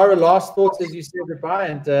 So, Cara, last thoughts as you say goodbye,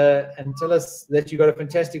 and tell us that you got a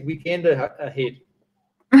fantastic weekend ahead.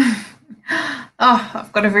 Oh,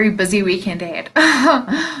 I've got a very busy weekend ahead.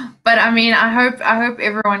 But I mean, I hope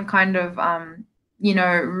everyone kind of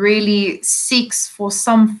really seeks for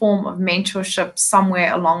some form of mentorship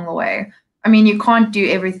somewhere along the way. I mean, you can't do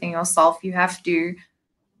everything yourself. You have to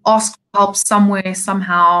ask for help somewhere,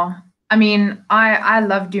 somehow. I mean, I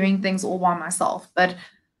love doing things all by myself, but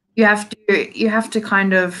you have to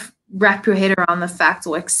kind of wrap your head around the fact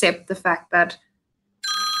or accept the fact that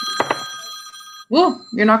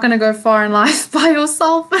you're not going to go far in life by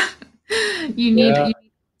yourself. You need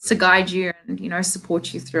to guide you and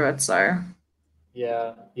support you through it. So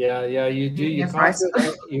yeah, you do. You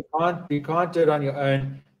can't do it on your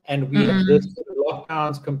own. And this sort of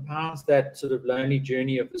lockdowns compounds that sort of lonely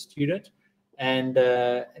journey of the student. And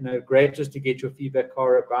great just to get your feedback,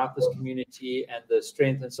 Cara, about this community and the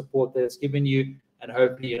strength and support that it's given you. And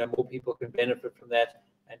hopefully, more people can benefit from that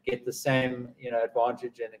and get the same,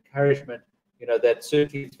 advantage and encouragement. That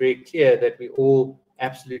certainly it's very clear that we all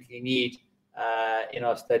absolutely need in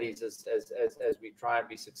our studies as we try and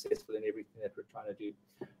be successful in everything that we're trying to do.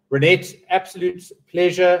 Renette, absolute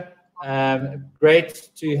pleasure.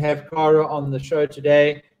 Great to have Cara on the show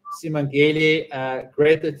today. Simangele,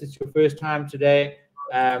 great that it's your first time today.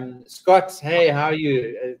 Scott, hey, how are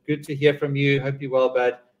you? Good to hear from you. Hope you're well,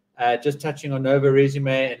 bud. Just touching on Nova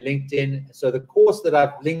Resume and LinkedIn. So the course that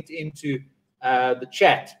I've linked into the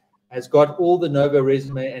chat has got all the Nova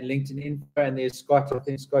Resume and LinkedIn info, and there's Scott. I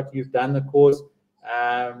think, Scott, you've done the course.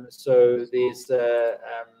 So there's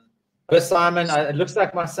Simon. It looks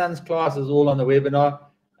like my son's class is all on the webinar.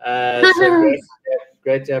 So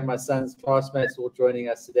great to have my son's classmates all joining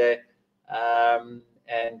us today.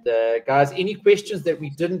 Guys, any questions that we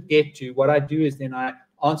didn't get to, what I do is then I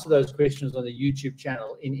answer those questions on the YouTube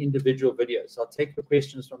channel in individual videos. So I'll take the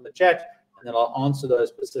questions from the chat and then I'll answer those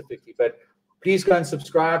specifically. But please go and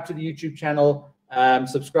subscribe to the YouTube channel,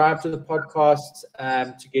 subscribe to the podcasts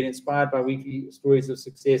to get inspired by weekly stories of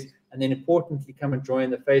success, and then importantly, come and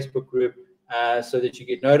join the Facebook group so that you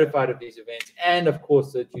get notified of these events, and of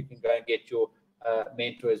course, that you can go and get your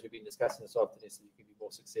mentor, as we've been discussing this afternoon, so you can be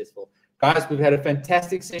more successful. Guys, we've had a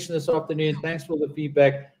fantastic session this afternoon. Thanks for the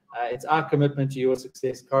feedback. It's our commitment to your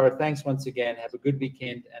success. Cara, thanks once again. Have a good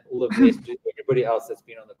weekend and all the best to everybody else that's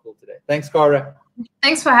been on the call today. Thanks, Cara.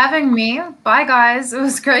 Thanks for having me. Bye, guys. It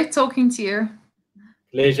was great talking to you.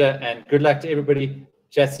 Pleasure, and good luck to everybody.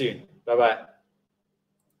 Chat soon. Bye-bye.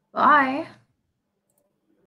 Bye.